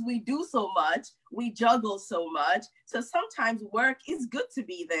 because we do so much, we juggle so much. So sometimes work is good to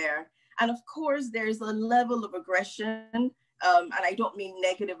be there. And of course, there's a level of aggression, and I don't mean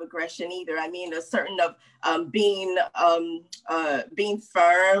negative aggression either. I mean a certain of being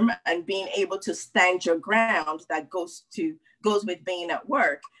firm and being able to stand your ground that goes with being at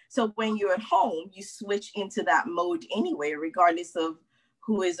work. So when you're at home, you switch into that mode anyway, regardless of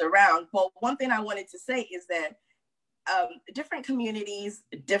who is around. But one thing I wanted to say is that different communities,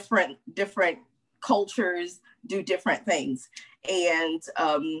 different cultures do different things. And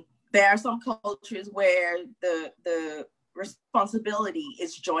there are some cultures where the responsibility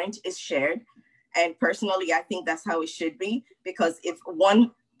is joint, is shared. And personally, I think that's how it should be, because if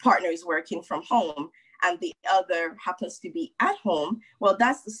one partner is working from home and the other happens to be at home, well,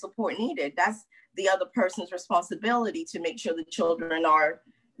 that's the support needed. That's the other person's responsibility to make sure the children are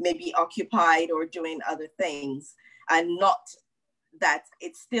maybe occupied or doing other things, and not that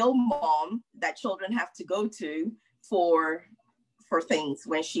it's still mom that children have to go to for things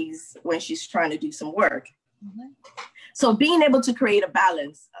when she's trying to do some work. Mm-hmm. So being able to create a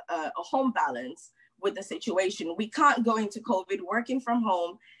balance, a home balance with the situation. We can't go into COVID working from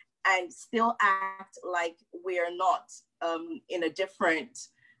home and still act like we're not in a different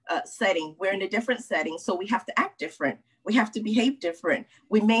setting. We're in a different setting, so we have to act different. We have to behave different.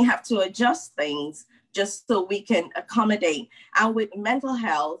 We may have to adjust things just so we can accommodate. And with mental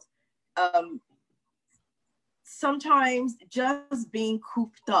health, sometimes just being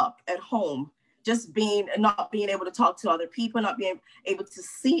cooped up at home, not being able to talk to other people, not being able to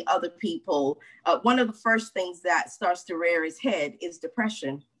see other people. One of the first things that starts to rear its head is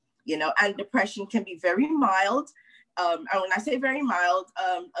depression, you know, and depression can be very mild. And when I say very mild,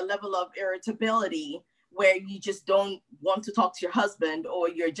 a level of irritability where you just don't want to talk to your husband, or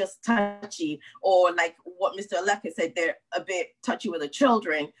you're just touchy, or like what Mr. Aleka said, they're a bit touchy with the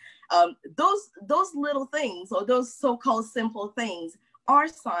children. Those little things, or those so-called simple things, are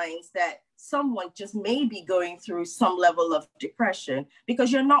signs that someone just may be going through some level of depression,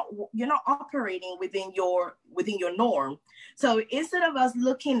 because you're not operating within your norm. So instead of us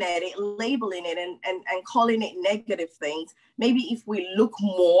looking at it, labeling it, and calling it negative things, maybe if we look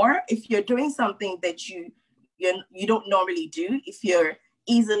more, if you're doing something that you don't normally do, if you're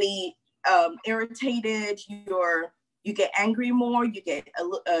easily irritated, you get angry more, you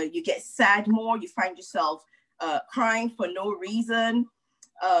get sad more, you find yourself crying for no reason.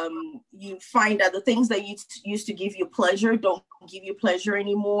 You find that the things that used to give you pleasure don't give you pleasure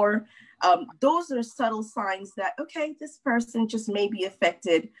anymore. Those are subtle signs that, okay, this person just may be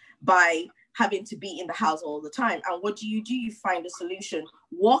affected by having to be in the house all the time. And what do? You find a solution.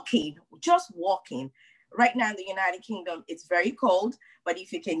 Just walking. Right now in the United Kingdom, it's very cold, but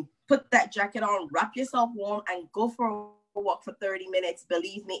if you can put that jacket on, wrap yourself warm, and go for a walk for 30 minutes,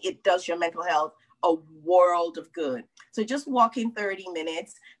 believe me, it does your mental health a world of good. So just walking 30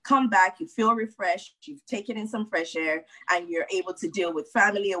 minutes, come back, you feel refreshed, you've taken in some fresh air, and you're able to deal with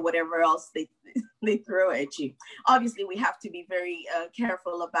family or whatever else they throw at you. Obviously, we have to be very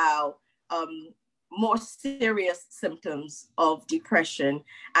careful about more serious symptoms of depression,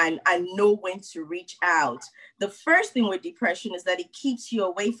 and know when to reach out. The first thing with depression is that it keeps you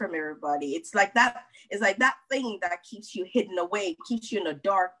away from everybody. It's like that thing that keeps you hidden away, keeps you in a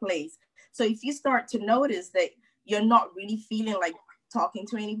dark place. So if you start to notice that you're not really feeling like talking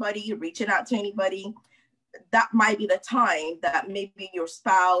to anybody, reaching out to anybody, that might be the time that maybe your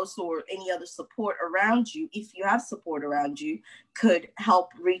spouse or any other support around you, if you have support around you, could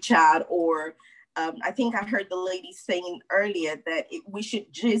help reach out. Or I think I heard the lady saying earlier that we should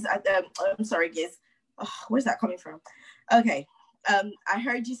just, I'm sorry, guys, where's that coming from? Okay, I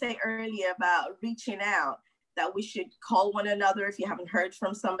heard you say earlier about reaching out, that we should call one another. If you haven't heard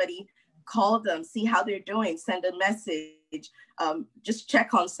from somebody, call them, see how they're doing, send a message, just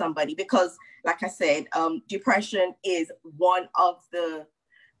check on somebody. Because like I said, depression is one of the,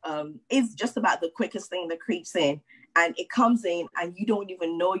 it's just about the quickest thing that creeps in. And it comes in and you don't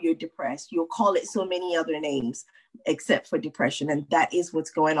even know you're depressed. You'll call it so many other names except for depression. And that is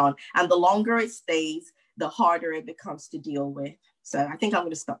what's going on. And the longer it stays, the harder it becomes to deal with. So I think I'm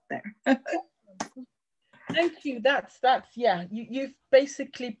going to stop there. Thank you. That's yeah. You've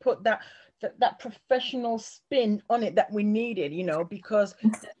basically put that professional spin on it that we needed, you know, because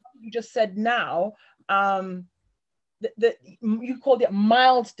you just said now, you called it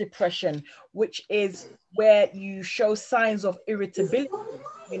mild depression, which is where you show signs of irritability,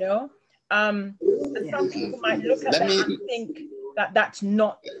 you know. And some people might look at that and think that that's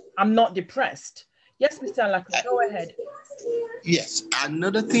not, I'm not depressed. Yes, Mr. Alaka, go ahead. Yes,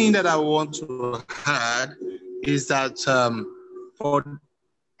 another thing that I want to add is that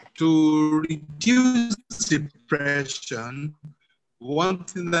to reduce depression, one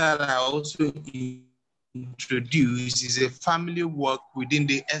thing that I also introduce is a family work within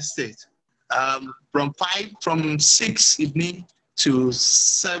the estate. From 6 evening to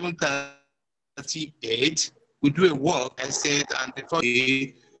 7:38, we do a work estate, and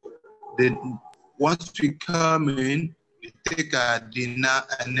once we come in, we take our dinner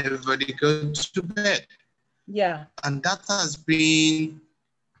and everybody goes to bed. Yeah. And that has been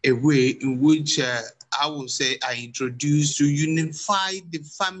a way in which I would say I introduced to unify the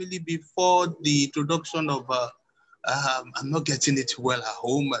family before the introduction of I'm not getting it well at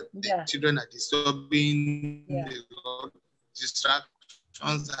home. The children are disturbing, distractions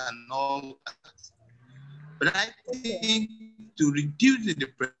and all that. But I think to reduce the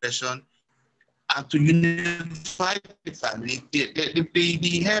depression and to unify the family,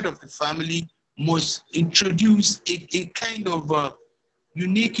 the head of the family must introduce a kind of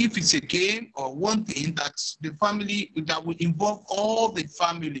unique, if it's a game or one thing that's the family that will involve all the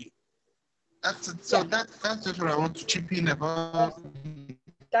family. That's just what I want to chip in about.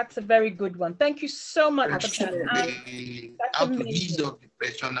 That's a very good one. Thank you so much. How to ease of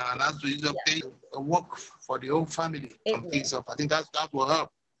depression and how to ease of work for the whole family. I think that will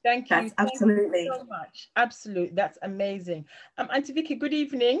help. Thank you. Absolutely. Thank you so much. Absolutely. That's amazing. Auntie Vicky, good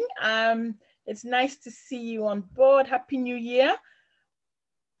evening. It's nice to see you on board. Happy New Year.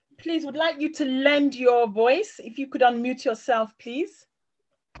 Please, would like you to lend your voice. If you could unmute yourself, please.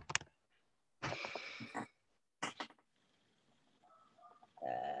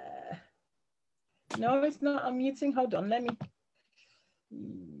 No, it's not unmuting. Hold on, let me.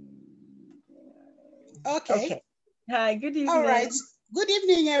 Okay. Hi, good evening. All right. Good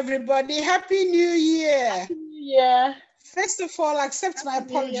evening, everybody. Happy New Year. Happy New Year. First of all, accept my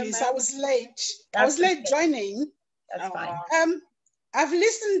apologies. I was late. I was late joining. That's fine. I've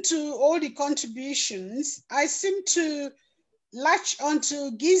listened to all the contributions. I seem to latch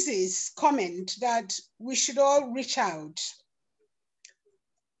onto Gizzy's comment that we should all reach out.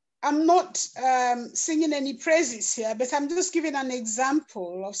 I'm not singing any praises here, but I'm just giving an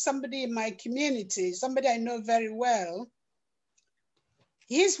example of somebody in my community, somebody I know very well.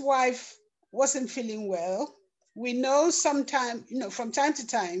 His wife wasn't feeling well. We know sometime, from time to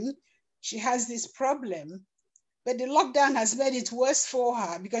time, she has this problem, but the lockdown has made it worse for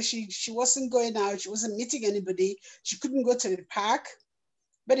her because she wasn't going out, she wasn't meeting anybody, she couldn't go to the park.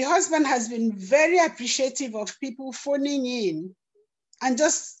 But the husband has been very appreciative of people phoning in and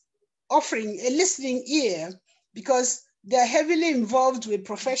just offering a listening ear because they're heavily involved with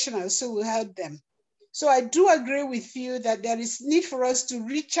professionals who will help them. So I do agree with you that there is need for us to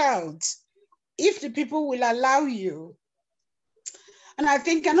reach out if the people will allow you. And I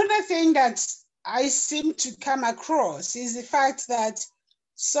think another thing that I seem to come across is the fact that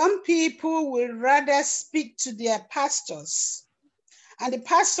some people will rather speak to their pastors, and the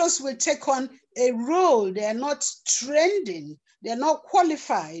pastors will take on a role. They're not trending, they're not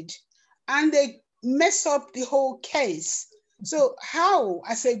qualified, and they mess up the whole case. So how,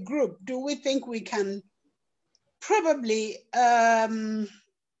 as a group, do we think we can probably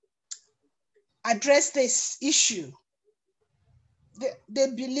address this issue?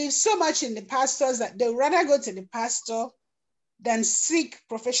 They believe so much in the pastors that they would rather go to the pastor than seek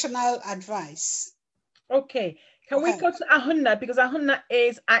professional advice. Okay, can we go to Ahunna, because Ahunna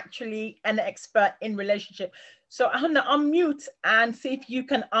is actually an expert in relationship. So Ahunna, unmute and see if you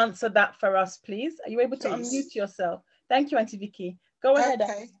can answer that for us, please. Are you able to unmute yourself? Thank you, Auntie Vicky. Go ahead.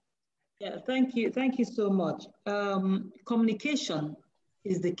 Okay. Yeah, thank you. Thank you so much. Communication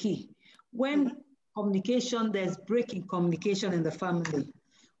is the key. When communication, there's breaking communication in the family.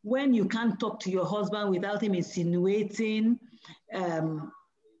 When you can't talk to your husband without him insinuating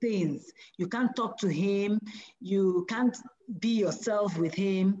things, you can't talk to him, you can't be yourself with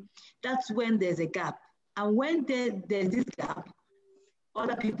him, that's when there's a gap. And when there's this gap,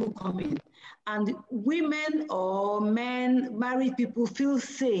 other people come in. And women or men, married people feel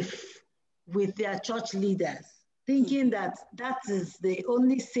safe with their church leaders thinking that that is the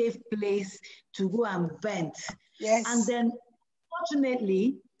only safe place to go and vent. Yes. And then,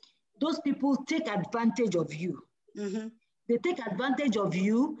 fortunately, those people take advantage of you. Mm-hmm. They take advantage of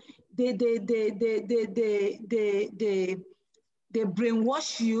you. They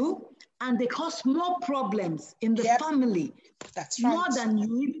brainwash you, and they cause more problems in the family. That's right. More than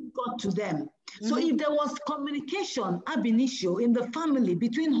you even got to them. Mm-hmm. So if there was communication ab initio in the family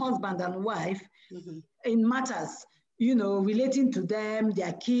between husband and wife, mm-hmm. in matters, you know, relating to them,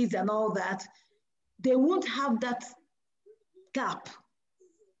 their kids and all that, they won't have that gap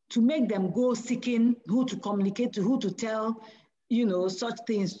to make them go seeking who to communicate to, who to tell, you know, such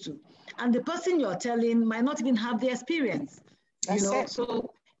things to. And the person you're telling might not even have the experience, you know.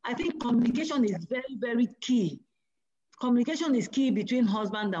 So I think communication is very, very key. Communication is key between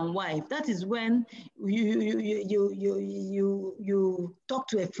husband and wife. That is when you talk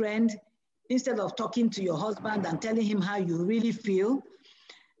to a friend instead of talking to your husband and telling him how you really feel.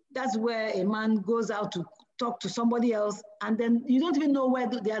 That's where a man goes out to talk to somebody else, and then you don't even know where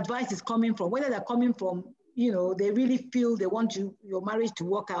the advice is coming from, whether they're coming from, you know, they really feel they want your marriage to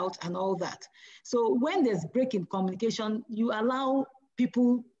work out and all that. So when there's break in communication, you allow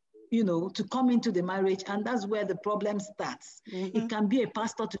people, you know, to come into the marriage, and that's where the problem starts. Mm-hmm. It can be a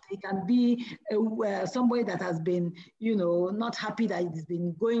pastor today, it can be somebody that has been, you know, not happy that it's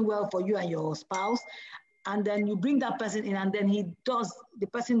been going well for you and your spouse, and then you bring that person in, and then the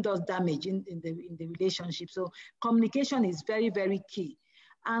person does damage in the relationship. So communication is very, very key.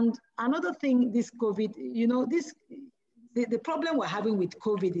 And another thing, this COVID, you know, the problem we're having with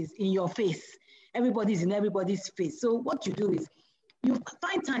COVID is in your face. Everybody's in everybody's face. So what you do is, you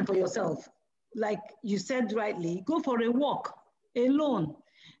find time for yourself. Like you said rightly, go for a walk alone.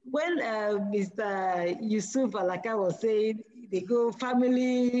 When Mr. Yusuf Alaka was saying, they go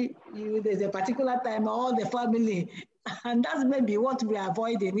family, there's a particular time, all the family, and that's maybe what we are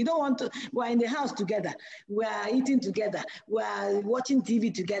avoiding. We don't want to, we're in the house together, we're eating together, we're watching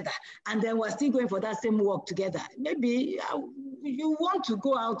TV together, and then we're still going for that same walk together. Maybe you want to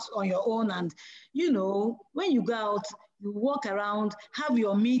go out on your own, and, you know, when you go out, you walk around, have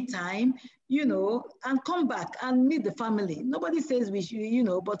your me time, you know, and come back and meet the family. Nobody says we should, you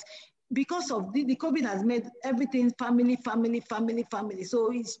know, but because of the COVID has made everything family.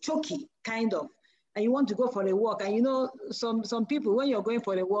 So it's choky, kind of. And you want to go for a walk. And you know, some people, when you're going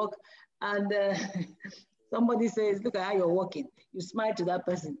for a walk and somebody says, look at how you're walking, you smile to that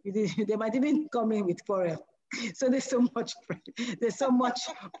person. They might even come in with quarrel. So there's so much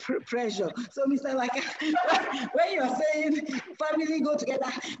pressure. So Mr. Like, when you're saying family go together,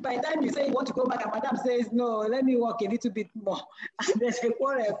 by the time you say you want to go back, and madam says, no, let me walk a little bit more. And there's a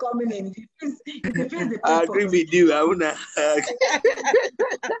quarrel coming in. It defeats the I agree with you. I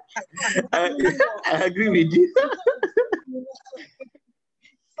agree with you.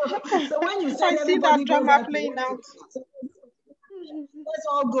 So when you say I see that drama playing out. Let's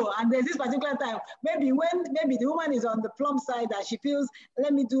all go. And there's this particular time, maybe the woman is on the plumb side and she feels,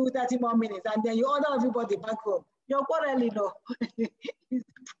 let me do 30 more minutes, and then you order everybody back home. You're quarreling, no. It's a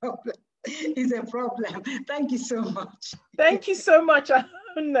problem. It's a problem. Thank you so much. Thank you so much,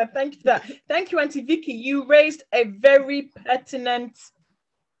 Ahunna. Thank you for that. Thank you, Auntie Vicky. You raised a very pertinent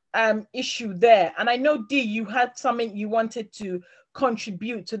issue there. And I know, Dee, you had something you wanted to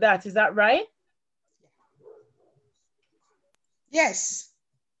contribute to that. Is that right? Yes,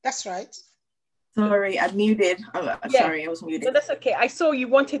 that's right. Sorry, I'm muted. Sorry, I was muted. No, that's okay. I saw you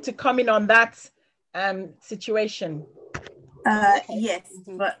wanted to comment on that situation. Yes,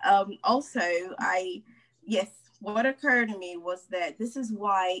 but also what occurred to me was that this is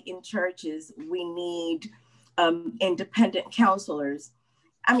why in churches we need independent counselors.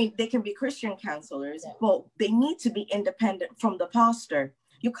 I mean, they can be Christian counselors, but they need to be independent from the pastor.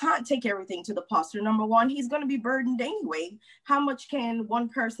 You can't take everything to the pastor. Number one, he's going to be burdened anyway. How much can one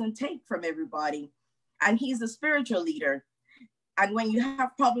person take from everybody? And he's a spiritual leader. And when you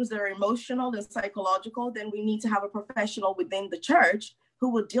have problems that are emotional and psychological, then we need to have a professional within the church who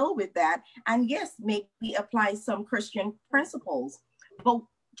will deal with that. And yes, maybe apply some Christian principles. But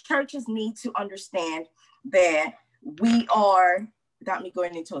churches need to understand that we are, without me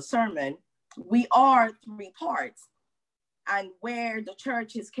going into a sermon, we are three parts. And where the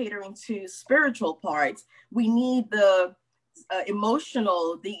church is catering to spiritual parts, we need the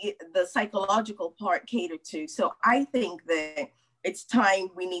emotional, the psychological part catered to. So I think that it's time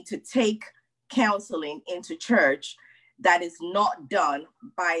we need to take counseling into church that is not done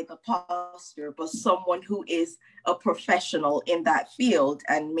by the pastor, but someone who is a professional in that field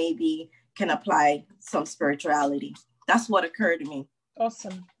and maybe can apply some spirituality. That's what occurred to me.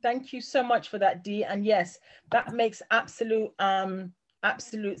 Awesome. Thank you so much for that, Dee. And yes, that makes absolute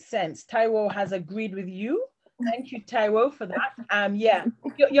sense. Taiwo has agreed with you. Thank you, Taiwo, for that. Yeah,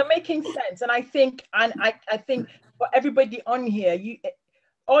 you're making sense. And I think for everybody on here,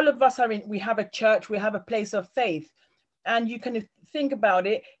 all of us we have a church, we have a place of faith. And you can think about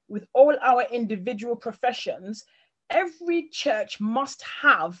it with all our individual professions, every church must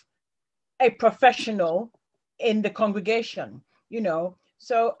have a professional in the congregation, you know.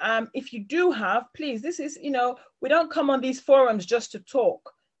 So if you do have, please, this is, you know, we don't come on these forums just to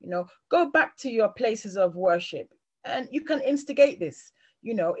talk, you know, go back to your places of worship and you can instigate this.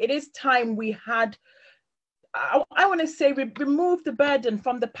 You know, it is time we had, I want to say, remove the burden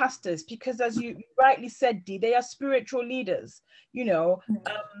from the pastors, because as you rightly said, Dee, they are spiritual leaders, you know.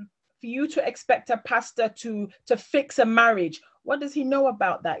 For you to expect a pastor to fix a marriage, what does he know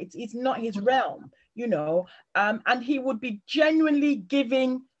about that? It's not his realm, you know. And he would be genuinely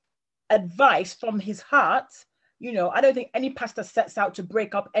giving advice from his heart. You know, I don't think any pastor sets out to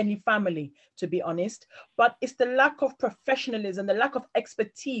break up any family, to be honest, but it's the lack of professionalism, the lack of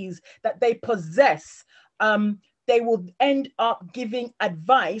expertise that they possess. They will end up giving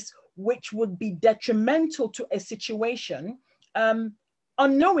advice which would be detrimental to a situation,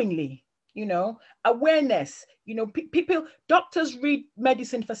 unknowingly, you know. Awareness, you know, doctors read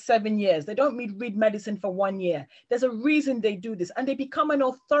medicine for 7 years. They don't read medicine for 1 year. There's a reason they do this, and they become an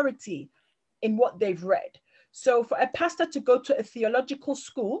authority in what they've read. So for a pastor to go to a theological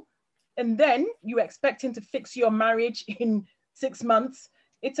school and then you expect him to fix your marriage in 6 months,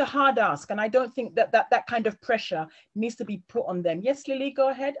 it's a hard ask. And I don't think that kind of pressure needs to be put on them. Yes, Lily, go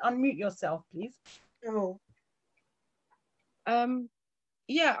ahead. Unmute yourself, please. Oh.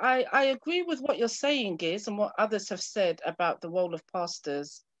 Yeah, I agree with what you're saying, Giz, and what others have said about the role of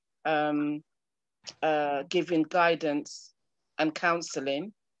pastors giving guidance and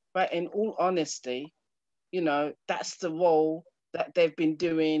counseling. But in all honesty, you know, that's the role that they've been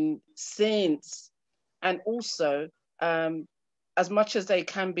doing since. And also, as much as they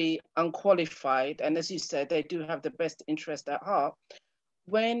can be unqualified, and as you said, they do have the best interest at heart,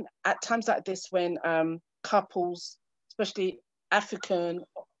 when at times like this, when couples, especially African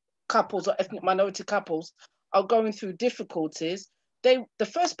couples or ethnic minority couples, are going through difficulties, the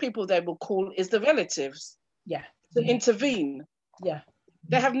first people they will call is the relatives. Yeah. To intervene. Yeah.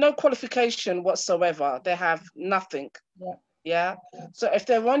 They have no qualification whatsoever. They have nothing. Yeah. Yeah. So if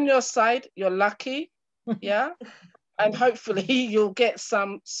they're on your side, you're lucky. Yeah. And hopefully you'll get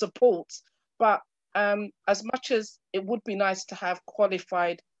some support. But as much as it would be nice to have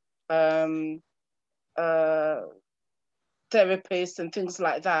qualified therapists and things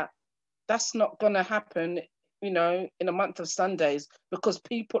like that, that's not going to happen, you know, in a month of Sundays, because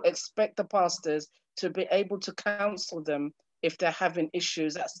people expect the pastors to be able to counsel them if they're having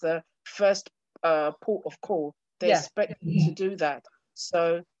issues. That's the first port of call. They expect you to do that.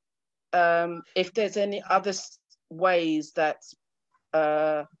 So if there's any other ways that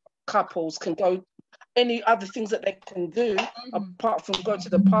couples can go, any other things that they can do apart from go to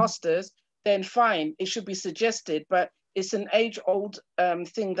the pastors, then fine, it should be suggested. But it's an age-old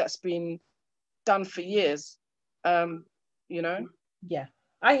thing that's been done for years, you know? Yeah.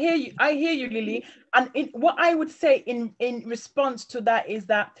 I hear you, Lily. And what I would say in response to that is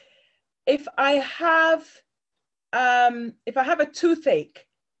that if I have a toothache,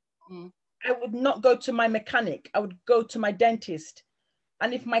 I would not go to my mechanic. I would go to my dentist.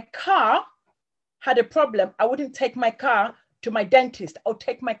 And if my car had a problem, I wouldn't take my car to my dentist. I'll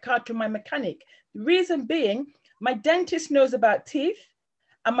take my car to my mechanic. The reason being, my dentist knows about teeth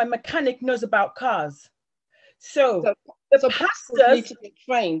and my mechanic knows about cars. So the pastors need to get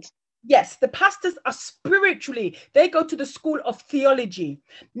trained. Yes, the pastors are spiritually, they go to the school of theology.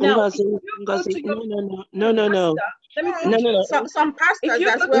 Now, No. Some pastors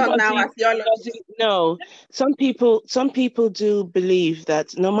as well now are theologists. No, some people do believe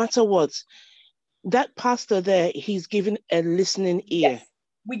that no matter what, that pastor there, he's given a listening ear. Yes,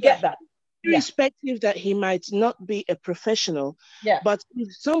 we get that. Irrespective that he might not be a professional, but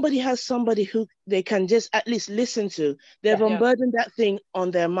if somebody has somebody who they can just at least listen to, they've unburdened that thing on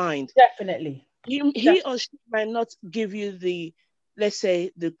their mind. Definitely. He or she might not give you the, let's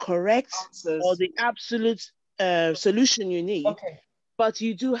say, the correct answers or the absolute solution you need, but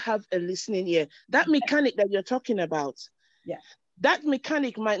you do have a listening ear. That mechanic that you're talking about, that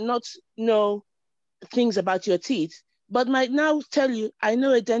mechanic might not know things about your teeth, but might now tell you, I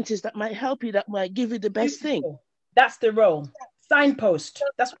know a dentist that might help you, that might give you the best thing. That's the role. Signpost.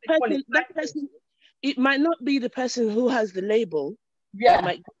 That's what they call it. That person, it might not be the person who has the label that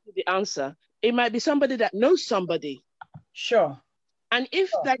might give you the answer. It might be somebody that knows somebody. Sure. And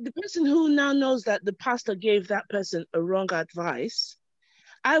if like the person who now knows that the pastor gave that person a wrong advice,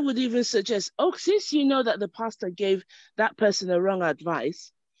 I would even suggest, oh, since you know that the pastor gave that person a wrong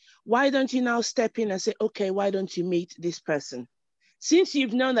advice, why don't you now step in and say, okay, why don't you meet this person? Since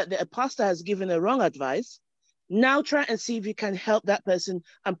you've known that the pastor has given a wrong advice, now try and see if you can help that person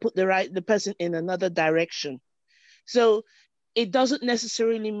and put the person in another direction. So it doesn't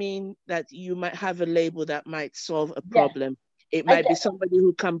necessarily mean that you might have a label that might solve a problem. It might be somebody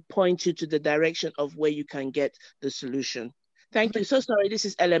who can point you to the direction of where you can get the solution. Thank you. So sorry, this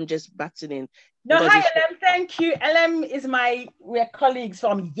is LM just batting in. No, hi LM, thank you. LM is we're colleagues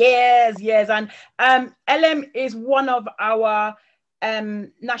from years, and LM is one of our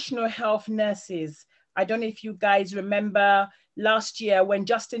national health nurses. I don't know if you guys remember last year when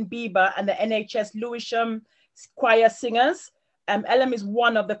Justin Bieber and the NHS Lewisham choir singers, LM is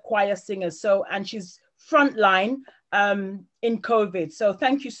one of the choir singers. So, and she's frontline in COVID. So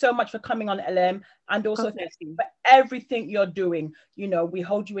thank you so much for coming on, LM, and also thank you for everything you're doing. You know, we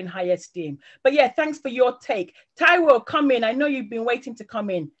hold you in high esteem. But yeah, thanks for your take. Taiwo, come in. I know you've been waiting to come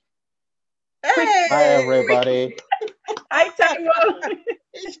in. Hey. Hi, everybody. Hi, Taiwo.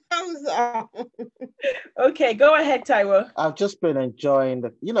 Okay, go ahead, Taiwo. I've just been enjoying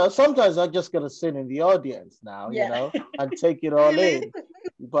sometimes I just gotta sit in the audience now, and take it all in.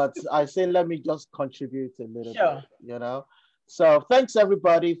 But I say, let me just contribute a little bit, So thanks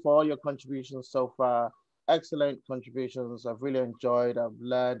everybody for all your contributions so far. Excellent contributions. I've really enjoyed, I've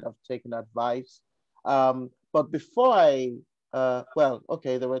learned, I've taken advice. But before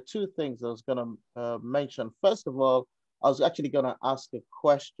there were two things I was gonna mention. First of all, I was actually gonna ask a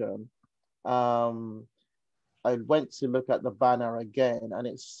question. I went to look at the banner again and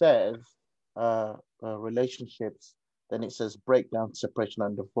it says relationships, then it says breakdown, separation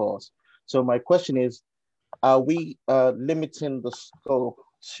and divorce. So my question is, are we limiting the scope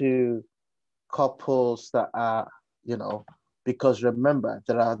to couples that are, because remember,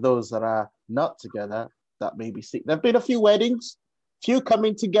 there are those that are not together that may be sick. There have been a few weddings, few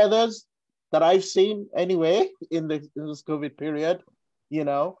coming togethers that I've seen anyway in this COVID period,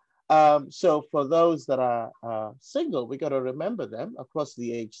 So for those that are single, we got to remember them across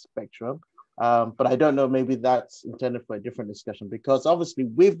the age spectrum. But I don't know, maybe that's intended for a different discussion because obviously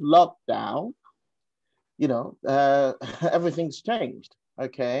with lockdown, everything's changed,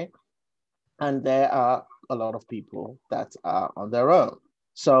 okay? And there are a lot of people that are on their own.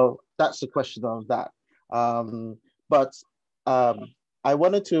 So that's the question on that. But I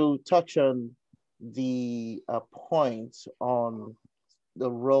wanted to touch on the point on the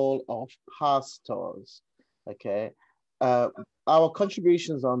role of pastors, okay? Our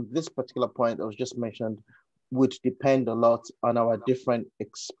contributions on this particular point that was just mentioned would depend a lot on our different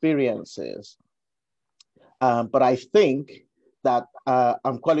experiences. But I think that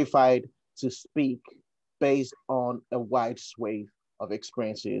I'm qualified to speak based on a wide swathe of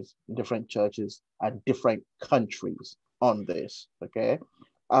experiences in different churches and different countries on this, okay?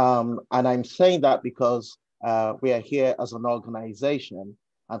 And I'm saying that because we are here as an organization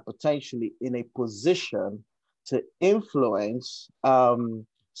and potentially in a position to influence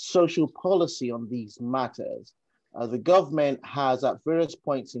social policy on these matters. The government has at various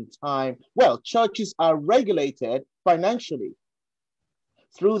points in time, churches are regulated financially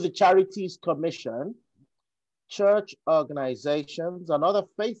through the Charities Commission. Church organizations and other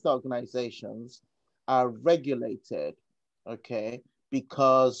faith organizations are regulated, okay,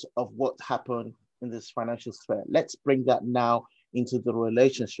 because of what happened in this financial sphere. Let's bring that now into the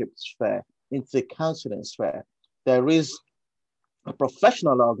relationship sphere, into the counseling sphere. There is a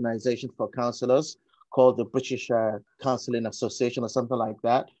professional organization for counselors called the British Counseling Association or something like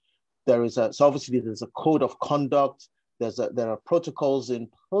that. So obviously there's a code of conduct. There are protocols in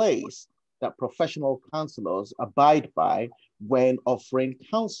place that professional counselors abide by when offering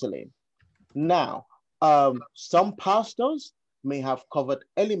counseling. Now, some pastors may have covered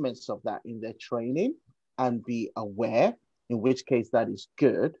elements of that in their training and be aware, in which case that is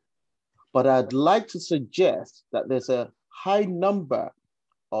good. But I'd like to suggest that there's a high number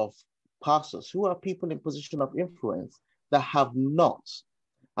of pastors who are people in position of influence that have not.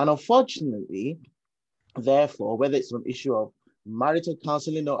 And unfortunately, therefore, whether it's an issue of marital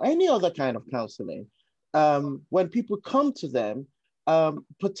counseling or any other kind of counseling, when people come to them,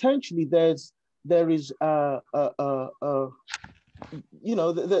 potentially there's a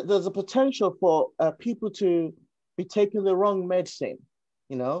potential for people to be taking the wrong medicine.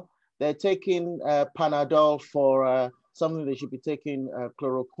 They're taking Panadol for something they should be taking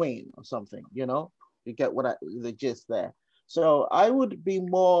chloroquine or something. You get the gist there. So I would be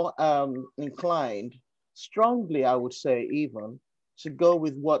more inclined, strongly, I would say even, to go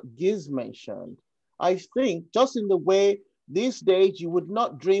with what Giz mentioned, I think just in the way these days you would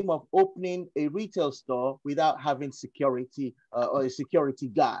not dream of opening a retail store without having security or a security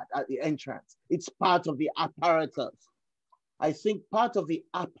guard at the entrance. It's part of the apparatus. I think part of the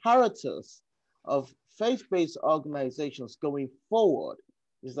apparatus of faith-based organizations going forward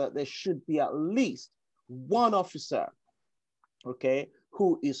is that there should be at least one officer, okay,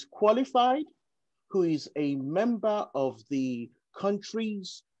 who is qualified, who is a member of the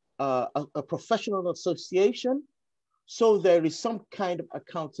country's a professional association, so there is some kind of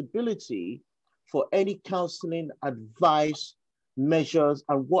accountability for any counseling, advice, measures,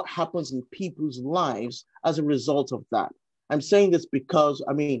 and what happens in people's lives as a result of that. I'm saying this because,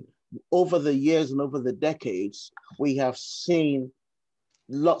 I mean, over the years and over the decades, we have seen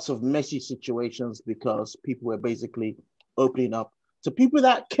lots of messy situations because people were basically opening up to people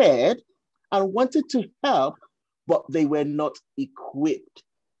that cared and wanted to help, but they were not equipped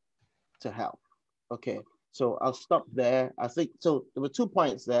to help. Okay, so I'll stop there. I think, so there were 2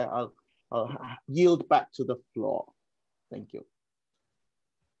 points there. I'll yield back to the floor. Thank you.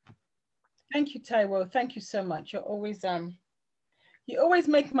 Thank you, Taiwo. Thank you so much. You always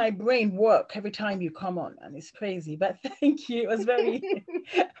make my brain work every time you come on, and it's crazy, but thank you. It was very,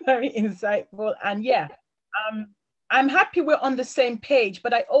 very insightful. And yeah, I'm happy we're on the same page,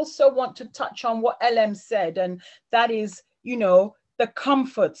 but I also want to touch on what LM said, and that is, you know, the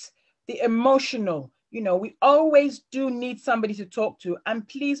comforts, the emotional, you know, we always do need somebody to talk to. And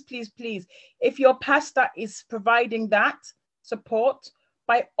please, please, please, if your pastor is providing that support,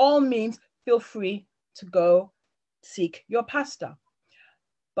 by all means, feel free to go seek your pastor.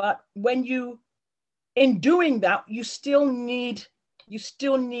 But when in doing that, you still need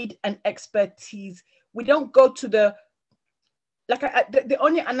an expertise. We don't go to the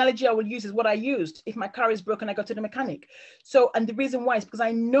only analogy I will use is what I used. If my car is broken, I go to the mechanic. So, and the reason why is because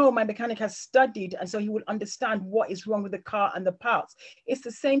I know my mechanic has studied, and so he will understand what is wrong with the car and the parts. It's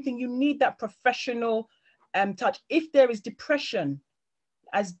the same thing. You need that professional touch. If there is depression,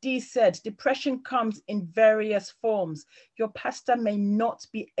 as Dee said, depression comes in various forms. Your pastor may not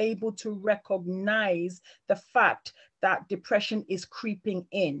be able to recognize the fact that depression is creeping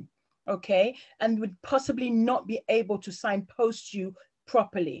in, okay? And would possibly not be able to signpost you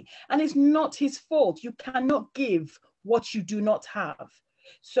properly. And it's not his fault. You cannot give what you do not have.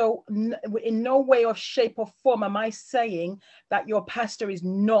 So in no way or shape or form am I saying that your pastor is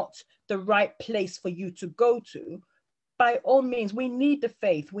not the right place for you to go to. By all means, we need the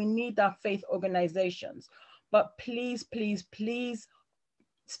faith. We need our faith organizations. But please, please, please,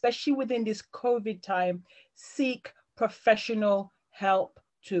 especially within this COVID time, seek professional help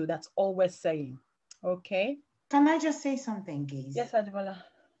too. That's all we're saying. Okay? Can I just say something, Giz? Yes, Adebola.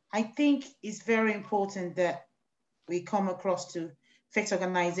 I think it's very important that we come across to faith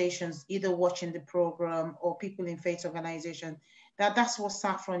organizations, either watching the program or people in faith organizations, that's what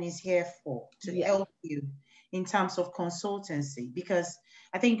Saffron is here for, to help you in terms of consultancy. Because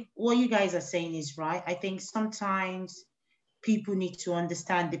I think what you guys are saying is right. I think sometimes people need to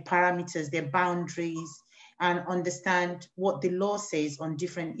understand the parameters, their boundaries, and understand what the law says on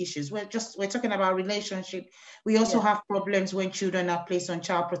different issues. We're talking about relationship. We also have problems when children are placed on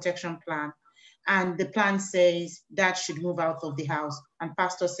child protection plan, and the plan says that should move out of the house, and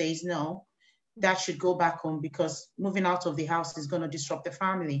pastor says no, that should go back home because moving out of the house is going to disrupt the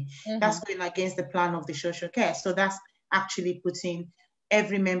family. That's going against the plan of the social care. So that's actually putting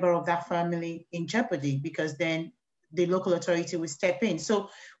every member of that family in jeopardy, because then the local authority will step in. So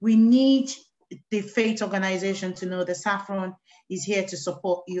we need the faith organization to know that Saffron is here to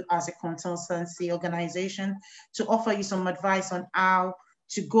support you as a consultancy organization, to offer you some advice on how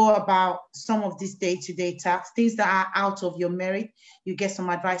to go about some of these day-to-day tasks, things that are out of your merit. You get some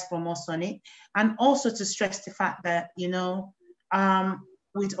advice from us on it. And also to stress the fact that, you know,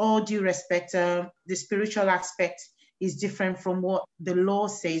 with all due respect, the spiritual aspect is different from what the law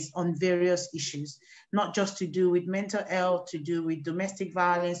says on various issues, not just to do with mental health, to do with domestic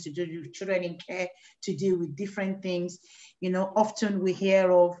violence, to do with children in care, to deal with different things. You know, often we hear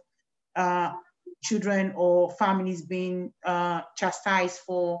of children or families being chastised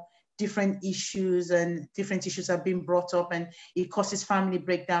for different issues, and different issues have been brought up, and it causes family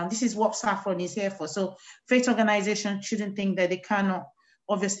breakdown. This is what Saffron is here for. So faith organizations shouldn't think that they cannot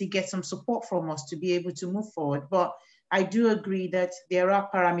obviously get some support from us to be able to move forward. But I do agree that there are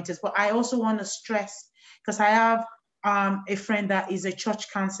parameters. But I also want to stress, because I have a friend that is a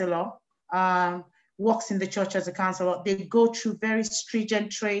church counselor, works in the church as a counselor. They go through very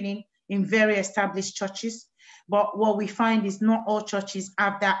stringent training in very established churches. But what we find is not all churches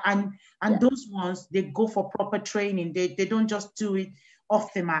have that. And those ones, they go for proper training. They don't just do it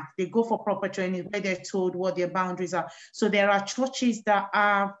off the mark. They go for proper training where they're told what their boundaries are. So there are churches that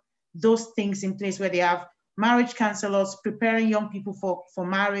have those things in place where they have marriage counselors preparing young people for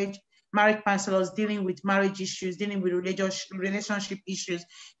marriage counselors dealing with marriage issues, dealing with relationship issues,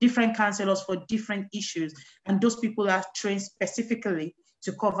 different counselors for different issues. And those people are trained specifically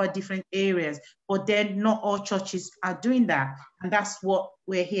to cover different areas. But then not all churches are doing that. And that's what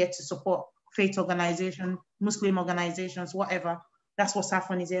we're here to support. Faith organization, Muslim organizations, whatever. That's what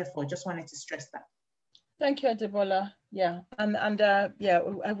Saffron is here for. Just wanted to stress that. Thank you, Adebola. Yeah, and yeah,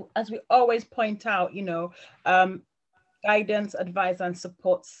 as we always point out, you know, guidance, advice, and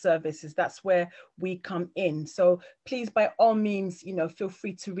support services. That's where we come in. So please, by all means, you know, feel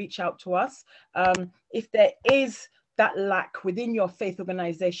free to reach out to us. If there is that lack within your faith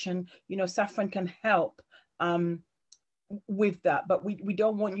organization, you know, Saffron can help with that. But we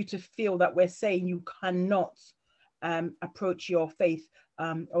don't want you to feel that we're saying you cannot approach your faith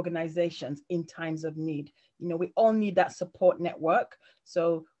organizations in times of need. You know, we all need that support network.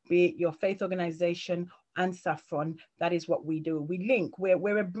 So be it your faith organization and Saffron, that is what we do. We link.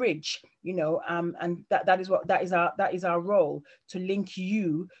 We're a bridge, you know, and that is our role, to link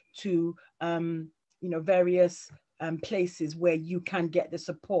you to you know, various places where you can get the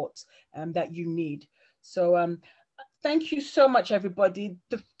support that you need. So thank you so much, everybody.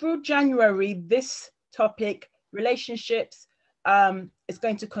 Through January, this topic, relationships, is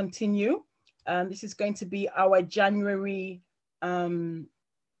going to continue. This is going to be our January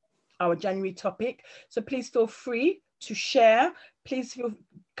topic. So please feel free to share. Please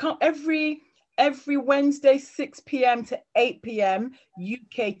come every Wednesday, 6 p.m. to 8 p.m.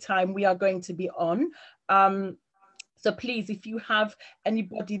 UK time. We are going to be on. So please, if you have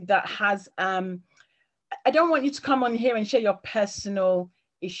anybody that has, I don't want you to come on here and share your personal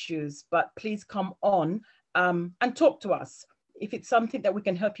issues, but please come on and talk to us. If it's something that we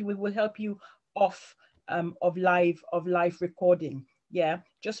can help you with, we'll help you off of live recording. Yeah,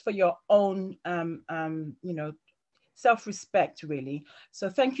 just for your own, you know, self-respect, really. So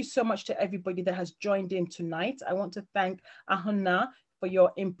thank you so much to everybody that has joined in tonight. I want to thank Ahunna for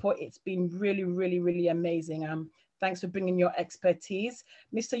your input. It's been really, really, really amazing. Thanks for bringing your expertise.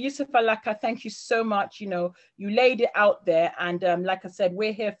 Mr. Yusuf Alaka, thank you so much. You know, you laid it out there. And like I said,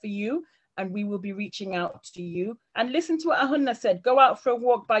 we're here for you, and we will be reaching out to you. And listen to what Ahunna said. Go out for a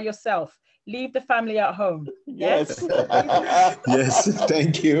walk by yourself. Leave the family at home. Yes. Yes,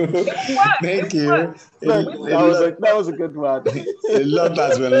 thank you. Thank you. That was a good one. A lot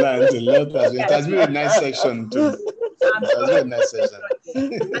has been learned. It has been a nice section too. It has been a nice session.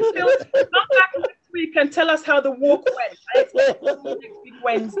 Come back next week and tell us how the walk went. Next week,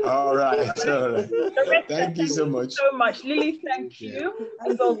 Wednesday. All right. Thank you so much. Lily, thank you.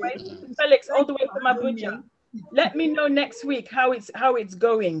 As always. Felix, all the way from Abuja. Let me know next week how it's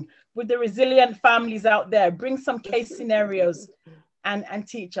going with the resilient families out there. Bring some case scenarios and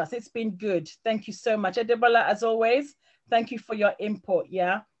teach us. It's been good. Thank you so much. Adebola, as always, thank you for your input.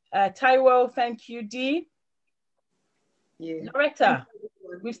 Yeah. Taiwo, thank you. Dee. Yeah. Loretta,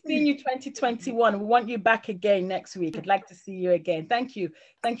 we've seen you 2021. We want you back again next week. I'd like to see you again. Thank you.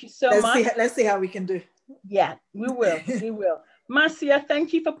 Thank you so much. Let's see how we can do. Yeah, we will. We will. Marcia,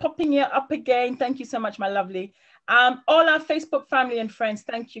 thank you for popping it up again. Thank you so much, my lovely. All our Facebook family and friends,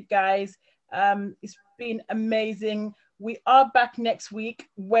 thank you guys. It's been amazing. We are back next week,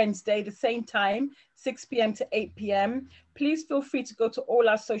 Wednesday, the same time, 6 p.m. to 8 p.m. Please feel free to go to all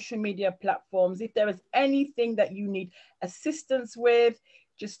our social media platforms. If there is anything that you need assistance with,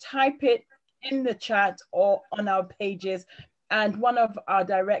 just type it in the chat or on our pages, and one of our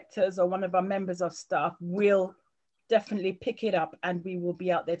directors or one of our members of staff will definitely pick it up, and we will be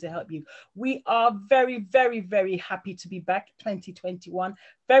out there to help you. We are very, very, very happy to be back 2021.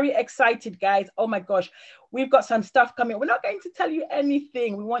 Very excited, guys. Oh my gosh, we've got some stuff coming. We're not going to tell you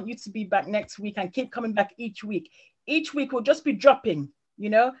anything. We want you to be back next week and keep coming back each week. Each week we'll just be dropping, you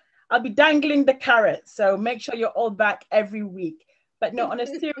know, I'll be dangling the carrot. So make sure you're all back every week. But no, on a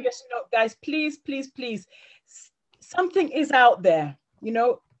serious note, guys, please, please, please, something is out there, you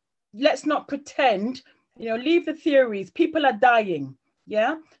know, let's not pretend. You know, leave the theories. People are dying.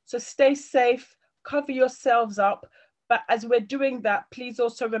 Yeah. So stay safe, cover yourselves up. But as we're doing that, please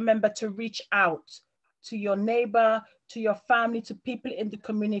also remember to reach out to your neighbor, to your family, to people in the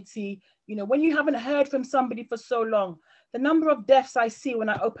community. You know, when you haven't heard from somebody for so long, the number of deaths I see when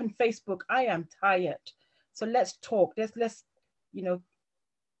I open Facebook, I am tired. So let's talk. Let's, you know,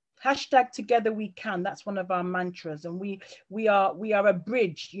 Hashtag together we can. That's one of our mantras, and we are a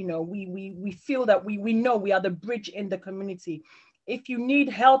bridge. You know, we feel that we know we are the bridge in the community. If you need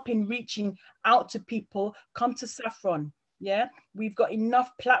help in reaching out to people, come to Saffron. Yeah, we've got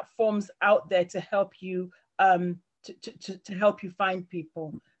enough platforms out there to help you to help you find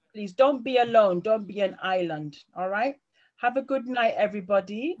people. Please don't be alone. Don't be an island. All right. Have a good night,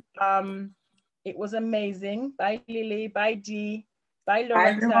 everybody. It was amazing. Bye, Lily. Bye, Dee. Bye, Loretta. Bye,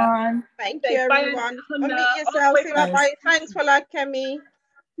 everyone. Thank you, everyone. Unmute yourself. Say bye-bye. Thanks for that, Kemi.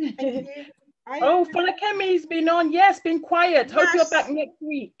 Thank you. Oh, Kemi's been on. Yes, been quiet. Yes. Hope you're back next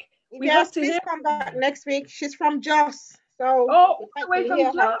week. We yes, hope to please hear. Come back next week. She's from Jos. So all the way from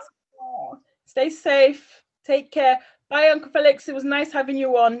Jos. Oh, stay safe. Take care. Bye, Uncle Felix. It was nice having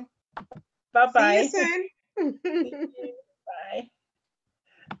you on. Bye-bye. See you soon.